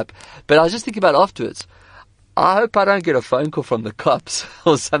 They hung up. But I was just thinking about afterwards. I hope I don't get a phone call from the cops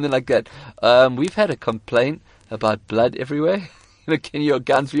or something like that. We've had a complaint about blood everywhere. Can you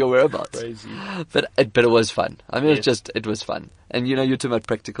account for your whereabouts? Crazy. But it was fun. I mean, Yes. it was fun. And you're talking about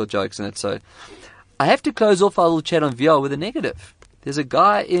practical jokes and it. So I have to close off our little chat on VR with a negative. There's a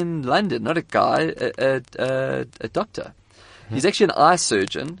guy in London, not a guy, a doctor. He's actually an eye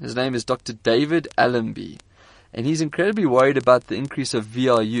surgeon. His name is Dr. David Allenby. And he's incredibly worried about the increase of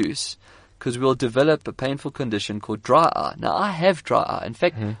VR use because we'll develop a painful condition called dry eye. Now, I have dry eye. In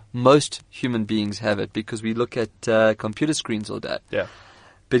fact, most human beings have it because we look at computer screens all day. Yeah.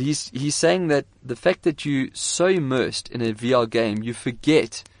 But he's saying that the fact that you're so immersed in a VR game, you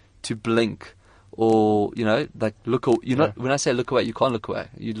forget to blink or, like look. When I say look away, you can't look away.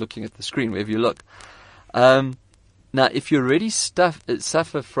 You're looking at the screen wherever you look. Now, if you already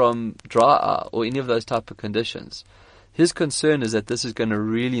suffer from dry eye or any of those type of conditions, his concern is that this is going to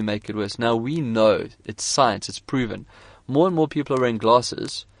really make it worse. Now, we know it's science, it's proven. More and more people are wearing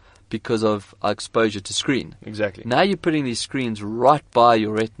glasses because of our exposure to screen. Exactly. Now you're putting these screens right by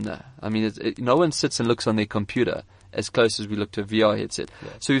your retina. I mean, no one sits and looks on their computer as close as we look to a VR headset.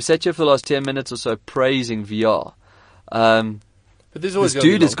 Yeah. So we've sat here for the last 10 minutes or so praising VR. But there's always this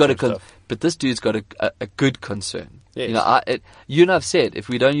dude has got stuff. But this dude's got a good concern. Yes. You and I've said, if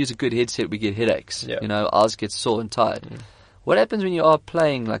we don't use a good headset, we get headaches. Yeah. Ours get sore and tired. What happens when you are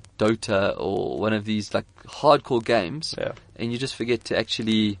playing like Dota or one of these like hardcore games and you just forget to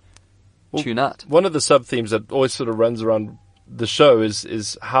actually tune out? One of the sub-themes that always sort of runs around the show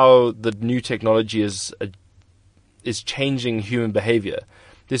is how the new technology is changing human behavior.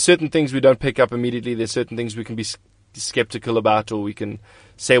 There's certain things we don't pick up immediately. There's certain things we can be skeptical about or we can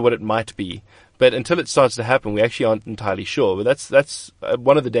say what it might be. But until it starts to happen, we actually aren't entirely sure. But that's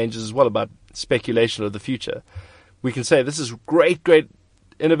one of the dangers as well about speculation of the future. We can say this is great,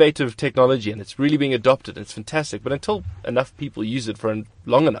 innovative technology and it's really being adopted and it's fantastic. But until enough people use it for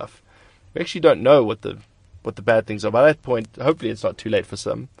long enough, we actually don't know what the bad things are. By that point, hopefully it's not too late for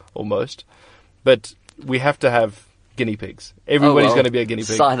some or most. But we have to have guinea pigs. Everybody's going to be a guinea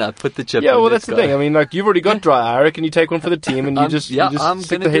pig. Sign up, put the chip. Yeah, well, that's the thing. I mean, like you've already got dry eye. I reckon you take one for the team and you just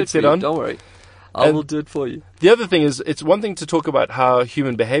stick the headset on. Don't worry. I will do it for you. The other thing is, it's one thing to talk about how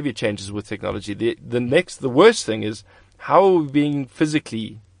human behavior changes with technology. The worst thing is how are we being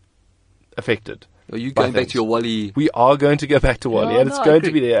physically affected. Are you going back to your Wally? We are going to go back to Wally, and it's going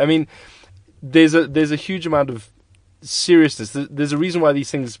to be there. I mean, there's a huge amount of seriousness. There's a reason why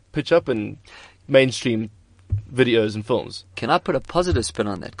these things pitch up in mainstream videos and films. Can I put a positive spin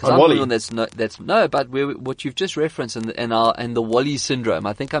on that? Because I'm the one but what you've just referenced and the Wally syndrome.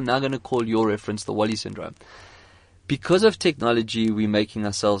 I think I'm now going to call your reference the Wally syndrome. Because of technology, we're making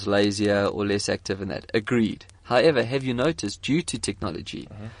ourselves lazier or less active in that. Agreed. However, have you noticed, due to technology,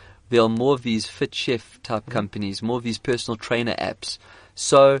 there are more of these Fit Chef type companies, more of these personal trainer apps.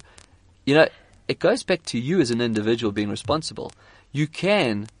 So, it goes back to you as an individual being responsible. You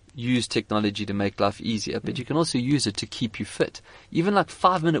can use technology to make life easier, but you can also use it to keep you fit. Even like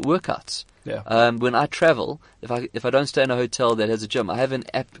 5-minute workouts. Yeah. When I travel, if I don't stay in a hotel that has a gym, I have an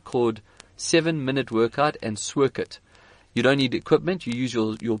app called 7-Minute Workout and Swerkit. You don't need equipment. You use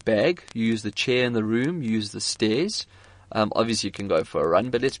your bag. You use the chair in the room. You use the stairs. Obviously, you can go for a run,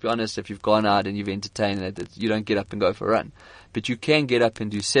 but let's be honest, if you've gone out and you've entertained it, you don't get up and go for a run. But you can get up and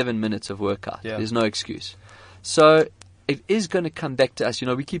do 7 minutes of workout. Yeah. There's no excuse. So it is going to come back to us.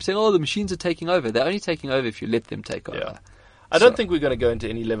 We keep saying, the machines are taking over. They're only taking over if you let them take over. Yeah. I don't think we're going to go into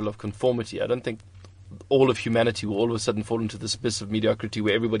any level of conformity. I don't think all of humanity will all of a sudden fall into this abyss of mediocrity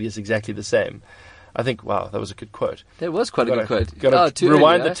where everybody is exactly the same. I think, wow, that was a good quote. That was quite a good quote. Got to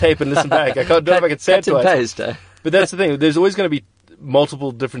rewind the tape and listen back. I don't know if I could say it twice. Paste, But that's the thing. There's always going to be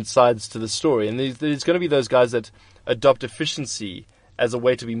multiple different sides to the story. And there's going to be those guys that adopt efficiency as a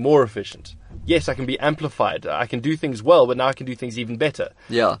way to be more efficient. Yes, I can be amplified. I can do things well, but now I can do things even better.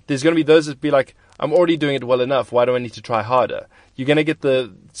 Yeah. There's going to be those that be like, I'm already doing it well enough. Why do I need to try harder? You're going to get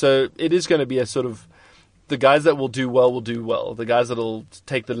so it is going to be a sort of, the guys that will do well will do well. The guys that will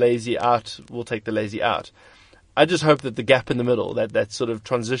take the lazy out will take the lazy out. I just hope that the gap in the middle, that sort of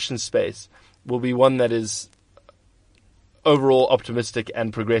transition space, will be one that is overall optimistic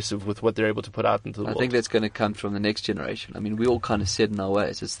and progressive with what they're able to put out into the world. I think that's going to come from the next generation. I mean, we all kind of said in our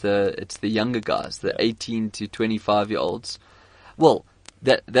ways, it's the younger guys, the 18 to 25-year-olds. Well,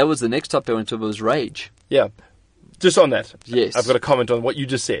 that was the next topic I went to, was rage. Yeah. Just on that, yes. I've got a comment on what you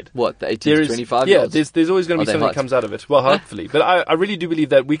just said. What, the 18 to 25-year-olds? Yeah, there's always going to be something that comes out of it. Well, hopefully. But I really do believe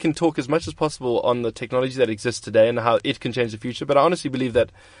that we can talk as much as possible on the technology that exists today and how it can change the future. But I honestly believe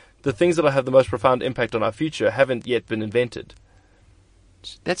that the things that will have the most profound impact on our future haven't yet been invented.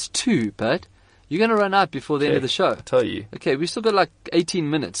 That's two, Bud. You're going to run out before the end of the show. I'll tell you. Okay, we've still got like 18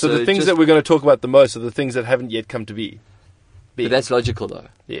 minutes. So the things that we're going to talk about the most are the things that haven't yet come to be. But that's logical, though.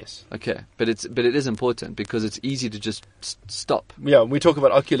 Yes. Okay, but it is important because it's easy to just stop. Yeah, we talk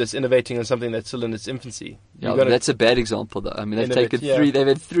about Oculus innovating on something that's still in its infancy. Yeah, that's a bad example, though. I mean, they've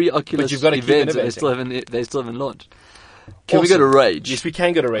had 3 Oculus events, and they still haven't launched. Can we go to Rage? Yes, we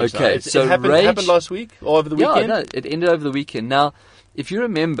can go to Rage. Okay, so it happened last week or over the weekend? Yeah, no, it ended over the weekend. Now, if you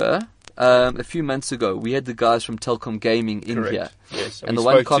remember, a few months ago, we had the guys from Telkom Gaming in here. Yes, and we the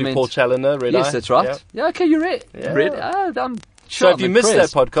one spoke comment, to Paul Challoner, Red Yes, Eye. that's right. Yeah, okay, you're right. Yeah. I'm so if you missed that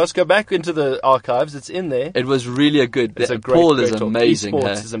podcast, go back into the archives. It's in there. It was really good. It's a Paul great is talk. amazing.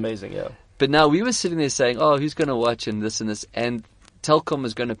 Esports is amazing, yeah. But now we were sitting there saying, oh, who's going to watch and this and this, and Telkom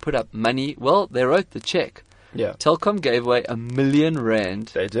is going to put up money. Well, they wrote the check. Yeah. Telkom gave away R1 million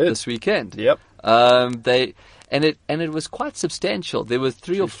They did. this weekend. Yep. It was quite substantial. There were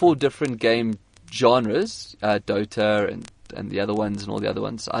 3 or 4 different game genres, Dota and the other ones and all the other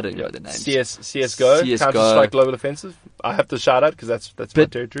ones. I don't know the names. CSGO, Counter-Strike Global Offensive. I have to shout out because that's my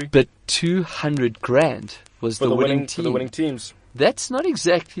territory. But 200 grand was the winning team. For the winning teams. That's not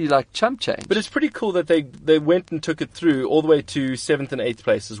exactly like chump change. But it's pretty cool that they went and took it through all the way to 7th and 8th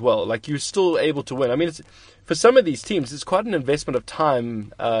place as well. Like, you're still able to win. I mean, for some of these teams, it's quite an investment of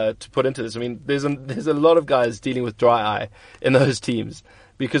time to put into this. I mean, there's a lot of guys dealing with dry eye in those teams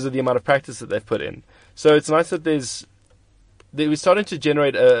because of the amount of practice that they've put in. So it's nice that we're starting to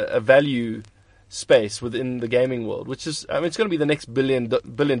generate a value space within the gaming world, which is, I mean, it's going to be the next billion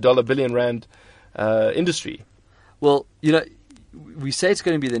rand industry. Well, we say it's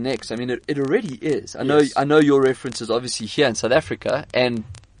going to be the next. I mean, it already is. I know. Yes. I know your reference is obviously here in South Africa and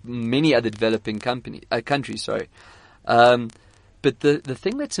many other developing countries. Sorry, but the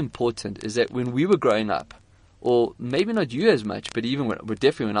thing that's important is that when we were growing up, or maybe not you as much, but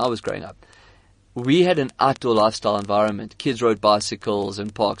definitely when I was growing up, we had an outdoor lifestyle environment. Kids rode bicycles in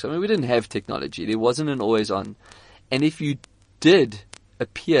parks. I mean, we didn't have technology. There wasn't an always on, and if you did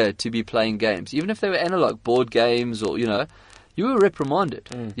appear to be playing games, even if they were analog board games or you were reprimanded.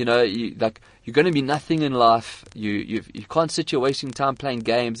 You're going to be nothing in life. You can't sit here wasting time playing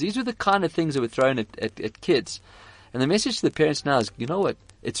games. These were the kind of things that were thrown at kids. And the message to the parents now is, you know what?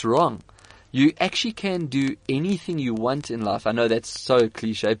 It's wrong. You actually can do anything you want in life. I know that's so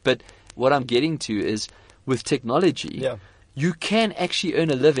cliche, but what I'm getting to is with technology, you can actually earn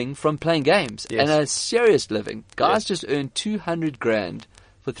a living from playing games, and a serious living. Guys just earned 200 grand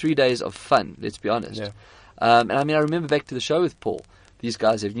for 3 days of fun, let's be honest. Yeah. And I mean, I remember back to the show with Paul. These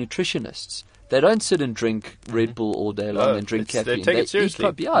guys have nutritionists. They don't sit and drink Red Bull all day long and drink caffeine. They take it seriously.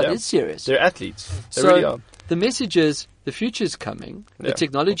 It's serious. They're athletes. They so really are. The message is the future's coming. Yeah. The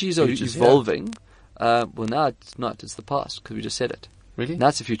technologies are evolving. Well, now it's not. It's the past because we just said it. Really? Now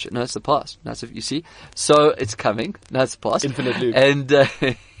it's the future. No, it's the past. Now it's you see. So it's coming. Now it's the past. Infinite loop. And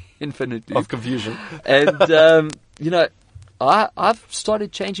infinite loop of confusion. And I've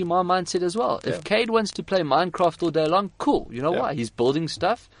started changing my mindset as well. If Cade wants to play Minecraft all day long, cool. You know why? He's building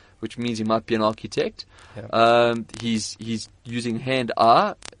stuff, which means he might be an architect. Yeah. He's using hand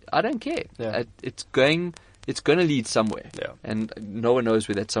eye. I don't care. Yeah. It's going to lead somewhere. Yeah. And no one knows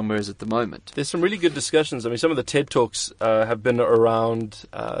where that somewhere is at the moment. There's some really good discussions. I mean, some of the TED Talks have been around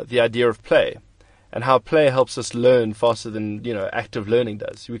the idea of play and how play helps us learn faster than, active learning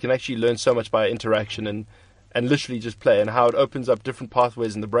does. We can actually learn so much by interaction and literally just play, and how it opens up different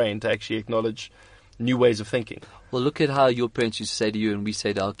pathways in the brain to actually acknowledge new ways of thinking. Well, look at how your parents used to say to you and we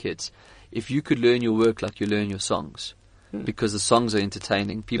say to our kids, if you could learn your work like you learn your songs, because the songs are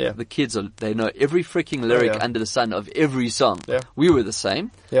entertaining. People, the kids, they know every freaking lyric under the sun of every song. Yeah. We were the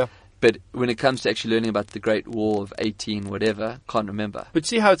same. Yeah. But when it comes to actually learning about the Great War of 18, whatever, can't remember. But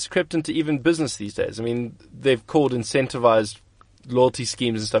see how it's crept into even business these days. I mean, they've called incentivized loyalty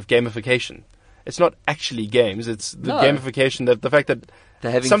schemes and stuff gamification. It's not actually games. It's the gamification, that the fact that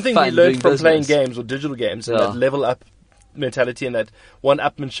something we learned from playing games or digital games, and that level up mentality and that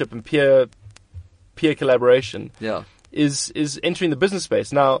one-upmanship and peer collaboration is entering the business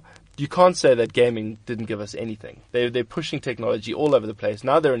space. Now, you can't say that gaming didn't give us anything. They're pushing technology all over the place.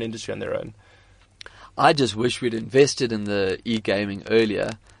 Now they're an industry on their own. I just wish we'd invested in the e-gaming earlier,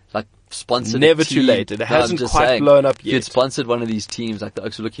 like sponsored. Never too late. It hasn't quite blown up yet. You'd sponsored one of these teams, like the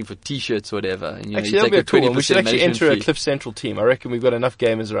Oaks were looking for T-shirts or whatever. And, actually, that'd be a cool one. We should actually enter a Cliff Central team. I reckon we've got enough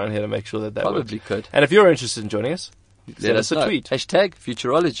gamers around here to make sure that probably works. Could. And if you're interested in joining us, let us know. Tweet. Hashtag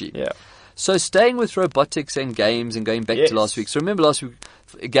Futurology. Yeah. So staying with robotics and games and going back to last week. So remember last week,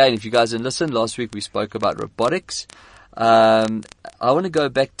 again, if you guys didn't listen, last week we spoke about robotics. I want to go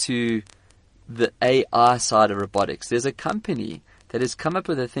back to the AI side of robotics. There's a company that has come up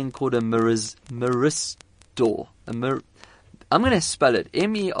with a thing called a Myristor. I'm going to spell it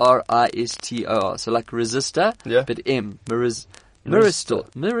Meristor. So like resistor, but M. Myristors.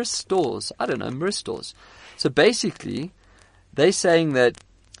 I don't know, Myristors. So basically, they're saying that,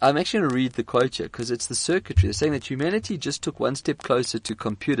 I'm actually going to read the quote here because it's the circuitry. They're saying that humanity just took one step closer to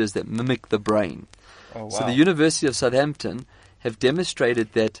computers that mimic the brain. Oh, wow. So the University of Southampton have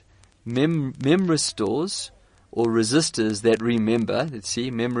demonstrated that memristors or resistors that remember, let's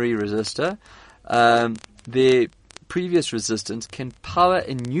see, memory resistor, their previous resistance can power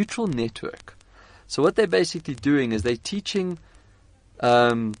a neutral network. So what they're basically doing is they're teaching,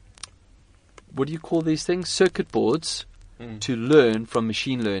 what do you call these things? Circuit boards to learn from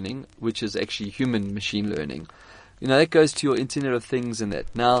machine learning, which is actually human machine learning. You know, that goes to your Internet of Things and that.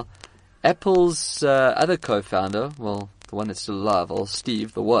 Now, Apple's other co-founder, well, the one that's still alive, old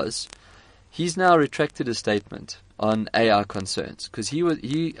Steve, he's now retracted his statement on AI concerns because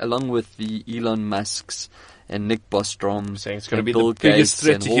he, along with the Elon Musks and Nick Bostrom, saying it's going to be the biggest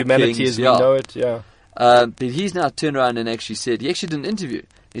threat to humanity as we know it. Yeah. But he's now turned around and actually said, he actually did an interview.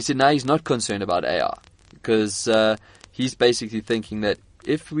 He said, no, he's not concerned about AI because he's basically thinking that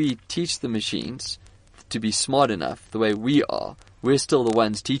if we teach the machines to be smart enough the way we are, we're still the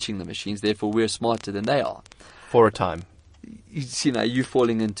ones teaching the machines, therefore we're smarter than they are. For a time. You know, you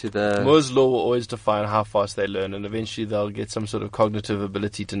falling into the... Moore's law will always define how fast they learn, and eventually they'll get some sort of cognitive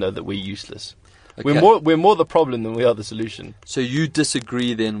ability to know that we're useless. Okay. We're more the problem than we are the solution. So you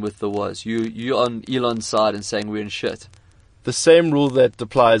disagree then with the was. You're on Elon's side and saying we're in shit. The same rule that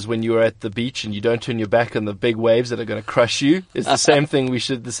applies when you're at the beach and you don't turn your back on the big waves that are going to crush you is the same thing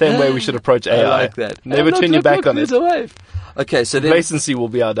the same way we should approach AI. I like that. Never turn your back on it. A wave. Okay, so complacency will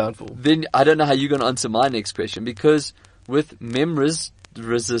be our downfall. Then I don't know how you're going to answer my next question because with memory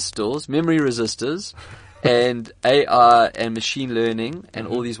resistors, and AI and machine learning and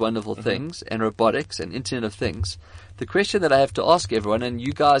all these wonderful things and robotics and Internet of Things, the question that I have to ask everyone, and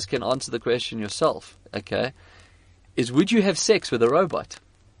you guys can answer the question yourself, okay, is would you have sex with a robot?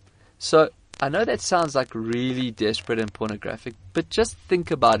 So I know that sounds like really desperate and pornographic, but just think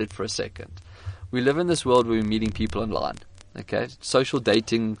about it for a second. We live in this world where we're meeting people online, okay? Social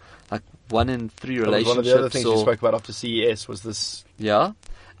dating, like 1 in 3 relationships. One of the other things you spoke about after CES was this. Yeah.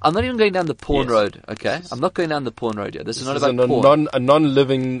 I'm not even going down the porn road, okay? I'm not going down the porn road here. This is not about porn. A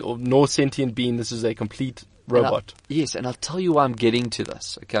non-living or nor sentient being. This is a complete robot. Yes, and I'll tell you why I'm getting to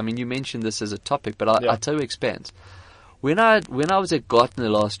this. Okay, I mean, you mentioned this as a topic, but I'll tell you it expands. When I was at Gartner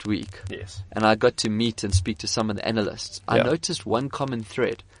last week, and I got to meet and speak to some of the analysts, I noticed one common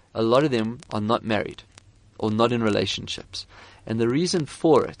thread. A lot of them are not married or not in relationships. And the reason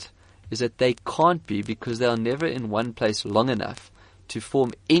for it is that they can't be because they are never in one place long enough to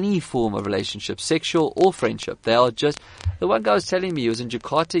form any form of relationship, sexual or friendship. They are just... The one guy was telling me he was in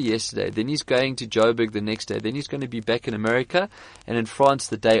Jakarta yesterday, then he's going to Joburg the next day, then he's going to be back in America and in France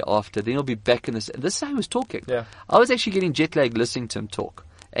the day after, then he'll be back in this... And this is how he was talking. Yeah. I was actually getting jet lag listening to him talk.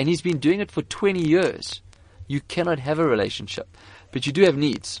 And he's been doing it for 20 years. You cannot have a relationship, but you do have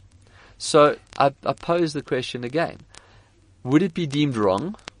needs. So I pose the question again. Would it be deemed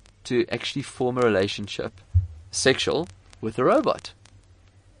wrong to actually form a relationship, sexual, with a robot?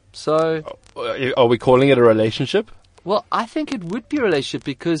 So, are we calling it a relationship? Well, I think it would be a relationship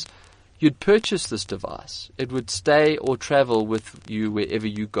because you'd purchase this device. It would stay or travel with you wherever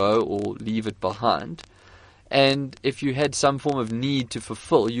you go or leave it behind. And if you had some form of need to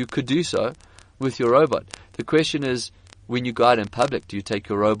fulfill, you could do so with your robot. The question is, when you go out in public, do you take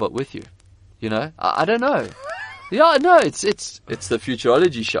your robot with you? You know, I don't know. Yeah, no, it's the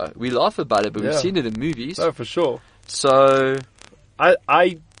Futurology show. We laugh about it, but we've seen it in movies. Oh, for sure. So,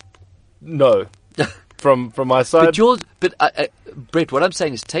 I know from my side. But Brett, what I'm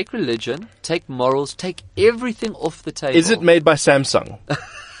saying is take religion, take morals, take everything off the table. Is it made by Samsung?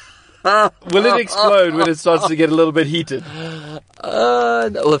 Will it explode when it starts to get a little bit heated?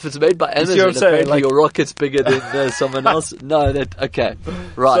 Well, if it's made by Amazon, apparently your rocket's bigger than someone else. No, okay.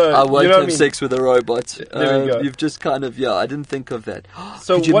 Right, so, I won't have sex with a robot. There we go. You've just kind of, I didn't think of that.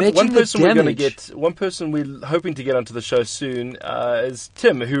 So one person we're hoping to get onto the show soon is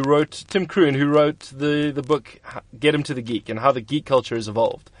Tim Kroon, who wrote the book Get Him to the Geek and how the geek culture has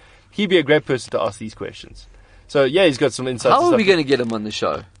evolved. He'd be a great person to ask these questions. So he's got some insights. How are we going to get him on the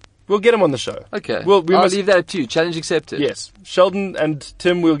show? We'll get him on the show. Okay. I'll leave that up to you. Challenge accepted. Yes. Sheldon and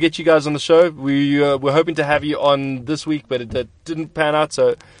Tim, we'll get you guys on the show. We're hoping to have you on this week, but it didn't pan out.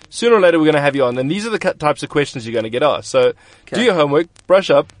 So sooner or later, we're going to have you on. And these are the types of questions you're going to get asked. So do your homework, brush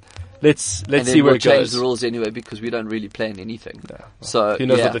up. Let's see where it goes. We'll change the rules anyway because we don't really plan anything. No. So who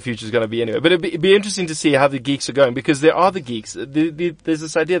knows what the future's going to be anyway. But it'd be interesting to see how the geeks are going because there are the geeks. There's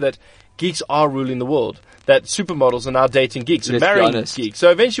this idea that geeks are ruling the world. That supermodels are now dating geeks and marrying geeks.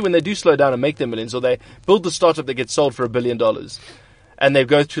 So eventually when they do slow down and make their millions or they build the startup that gets sold for $1 billion and they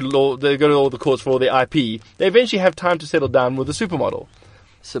go to all the courts for all their IP, they eventually have time to settle down with a supermodel.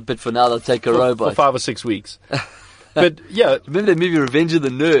 So, but for now they'll take a robot. For 5 or 6 weeks. But yeah. Remember that movie Revenge of the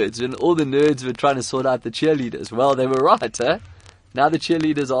Nerds when all the nerds were trying to sort out the cheerleaders? Well, they were right, huh? Now the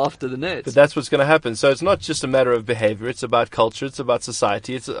cheerleaders are after the nerds. But that's what's going to happen. So it's not just a matter of behavior. It's about culture. It's about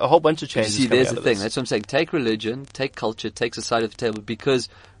society. It's a whole bunch of changes. See, there's the thing. That's what I'm saying. Take religion, take culture, take society off the table because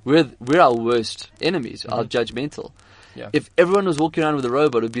we're our worst enemies, our judgmental. Yeah. If everyone was walking around with a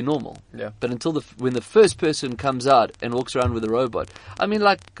robot, it would be normal. Yeah. But until when the first person comes out and walks around with a robot, I mean,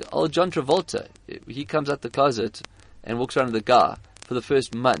 like old John Travolta, he comes out the closet and walks around with a guy for the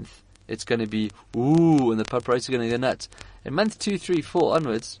first month. It's going to be, ooh, and the paparazzi are going to go nuts. In month 2, 3, 4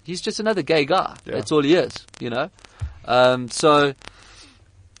 onwards, he's just another gay guy. Yeah. That's all he is, you know? So,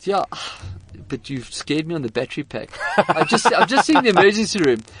 yeah, but you've scared me on the battery pack. I've just seen the emergency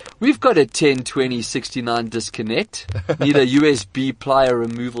room. We've got a 102069 disconnect. Need a USB plier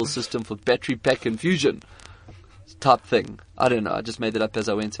removal system for battery pack infusion. Type thing. I don't know. I just made it up as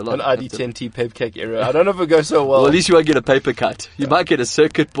I went along. An ID10T paper cake error. I don't know if it goes so well. Well, at least you won't get a paper cut. You might get a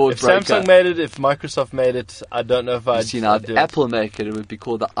circuit board breaker. If Samsung made it, if Microsoft made it, I don't know if I'd see now. If Apple make it, it would be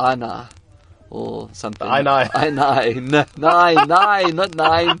called the iNi or something. iNi. iNi. Not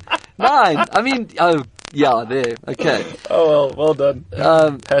 9. I mean, yeah, there. Okay. Oh, well done.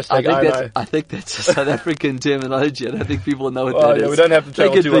 Hashtag I think that's a South African terminology. I don't think people know what that is. We don't have to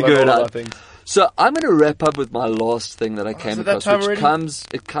travel too well on all our things. So I'm going to wrap up with my last thing that I came across,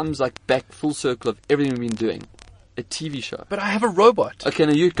 which comes like back full circle of everything we've been doing. A TV show. But I have a robot. Okay,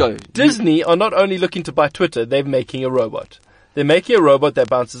 now you go. Disney are not only looking to buy Twitter, they're making a robot. They're making a robot that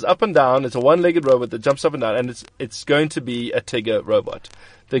bounces up and down. It's a one-legged robot that jumps up and down, and it's going to be a Tigger robot.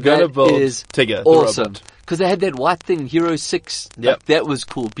 They're going to build Tigger, awesome. The robot. Because they had that white thing, Hero 6. Yep. Like, that was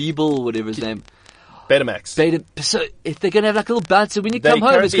cool. Beeble, whatever his name. Betamax. So if they're going to have like a little bouncer, when you come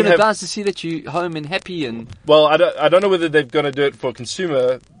home, it's going to bounce to see that you're home and happy. And well, I don't know whether they're going to do it for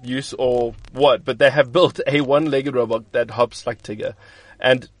consumer use or what, but they have built a one-legged robot that hops like Tigger.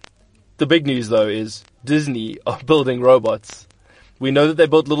 And the big news, though, is Disney are building robots. We know that they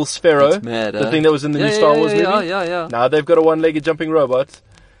built Little Sphero, the thing that was in the new Star Wars movie. Yeah. Now they've got a one-legged jumping robot.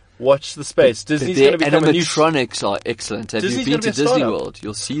 Watch the space. Disney's going to become a new... animatronics are excellent. Have you been to Disney World?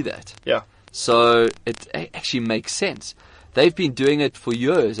 You'll see that. Yeah. So it actually makes sense. They've been doing it for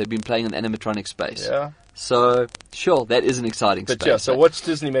years. They've been playing in the animatronic space. Yeah. So, sure, that is an exciting space. But yeah, so what's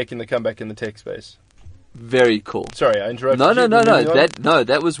Disney making the comeback in the tech space? Very cool. Sorry, I interrupted you. No.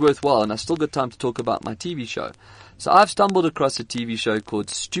 That was worthwhile, and I still got time to talk about my TV show. So I've stumbled across a TV show called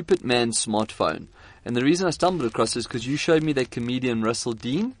Stupid Man's Smartphone. And the reason I stumbled across it is because you showed me that comedian Russell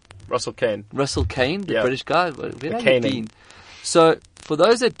Kane, the British guy. Dean. So, for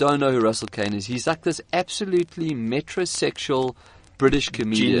those that don't know who Russell Kane is, he's like this absolutely metrosexual British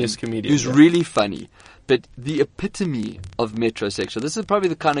comedian. Genius comedian. Who's really funny. But the epitome of metrosexual. This is probably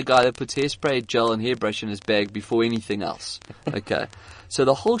the kind of guy that puts hairspray, gel, and hairbrush in his bag before anything else. Okay. So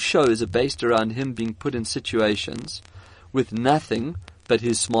the whole show is based around him being put in situations with nothing but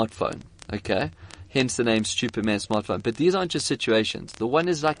his smartphone. Okay. Hence the name Stupid Man Smartphone. But these aren't just situations. The one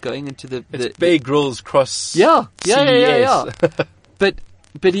is like going into It's Bear Grylls cross. Yeah.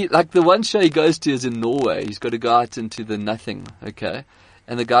 But he, like the one show he goes to is in Norway. He's got to go out into the nothing. Okay.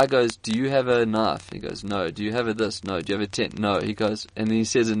 And the guy goes, do you have a knife? He goes, no. Do you have a this? No. Do you have a tent? No. He goes, and then he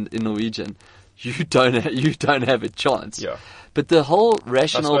says in Norwegian, you don't have a chance. Yeah. But the whole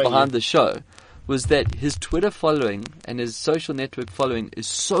rationale behind the show was that his Twitter following and his social network following is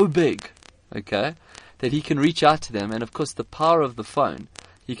so big, okay, that he can reach out to them. And of course, the power of the phone,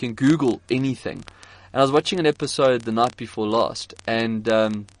 he can Google anything. And I was watching an episode the night before last, and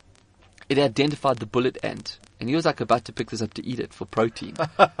it identified the bullet ant. And he was like about to pick this up to eat it for protein,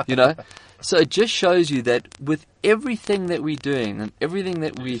 you know? So it just shows you that with everything that we're doing and everything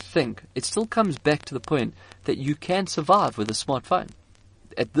that we think, it still comes back to the point that you can survive with a smartphone.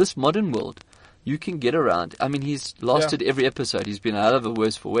 At this modern world, you can get around. I mean, he's lasted every episode. He's been a hell of a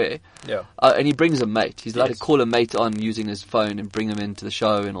worse for wear. Yeah. And he brings a mate. He's allowed to call a mate on using his phone and bring him into the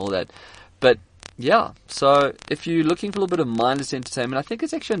show and all that. But yeah, so if you're looking for a little bit of mindless entertainment, I think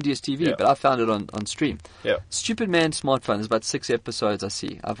it's actually on DSTV, but I found it on stream. Yeah. Stupid Man Smartphone. There's about 6 episodes I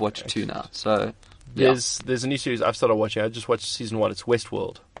see. I've watched 2 now. So there's a new series I've started watching. I just watched season 1. It's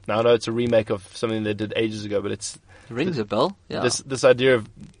Westworld. Now I know it's a remake of something they did ages ago, but it rings a bell. Yeah. This idea of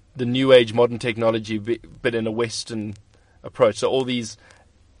the new age modern technology, but in a Western approach. So all these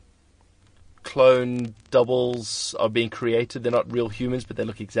clone doubles are being created. They're not real humans, but they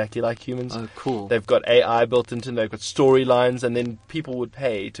look exactly like humans. Oh, cool. They've got AI built into them. They've got storylines, and then people would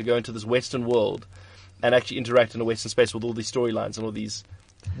pay to go into this Western world and actually interact in a Western space with all these storylines and all these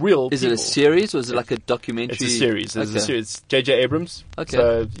real Is people. it a series or is it like a documentary? It's a series. There's a series. It's J.J. Abrams. Okay.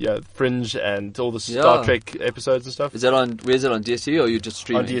 So, yeah, Fringe and all the Star Trek episodes and stuff. Is that on, where's it on DSTV or are you just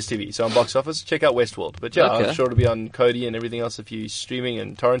streaming? On DSTV. So on Box Office, check out Westworld. But yeah, I'm sure it'll be on Kodi and everything else if you're streaming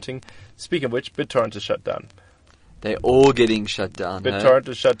and torrenting. Speaking of which, BitTorrent is shut down. They're all getting shut down. BitTorrent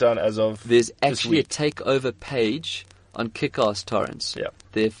is shut down as of There's actually a takeover page on Kick-Ass Torrents. Yeah.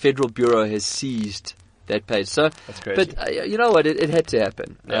 The Federal Bureau has seized that page. So, that's crazy. But you know what? It had to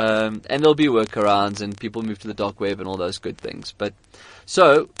happen. Yeah. And there'll be workarounds and people move to the dark web and all those good things. But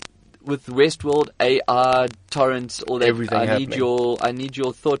so with Westworld, AI, torrents, all that, everything I need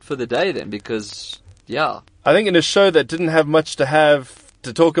your thought for the day then, because I think in a show that didn't have much to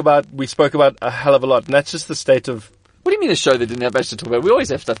talk about, we spoke about a hell of a lot, and that's just the state of. What do you mean a show that didn't have much to talk about? We always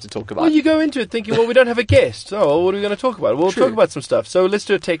have stuff to talk about. Well, you go into it thinking, well, we don't have a guest. Oh, well, what are we going to talk about? We'll talk about some stuff. So let's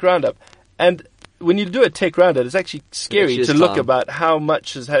do a tech roundup. And when you do a tech roundup, it's actually scary to look about how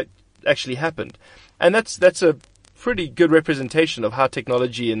much has actually happened. And that's a pretty good representation of how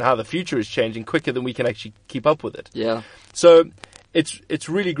technology and how the future is changing quicker than we can actually keep up with it. Yeah. So it's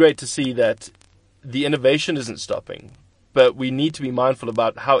really great to see that the innovation isn't stopping. But we need to be mindful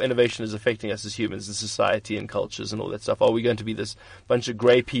about how innovation is affecting us as humans and society and cultures and all that stuff. Are we going to be this bunch of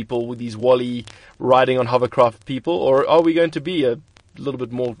grey people with these Wall-E riding on hovercraft people? Or are we going to be a little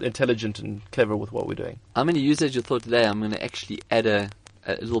bit more intelligent and clever with what we're doing? I'm going to use as your thought today. I'm going to actually add a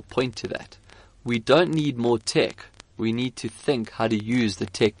little point to that. We don't need more tech. We need to think how to use the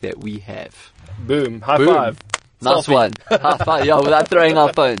tech that we have. Boom. High five. Nice Selfie. one. High five. Yeah, without throwing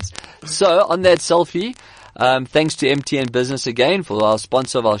our phones. So on that selfie, thanks to MTN Business again for our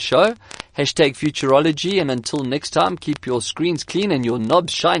sponsor of our show. #Futurology. And until next time, keep your screens clean and your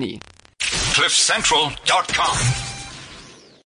knobs shiny. CliffCentral.com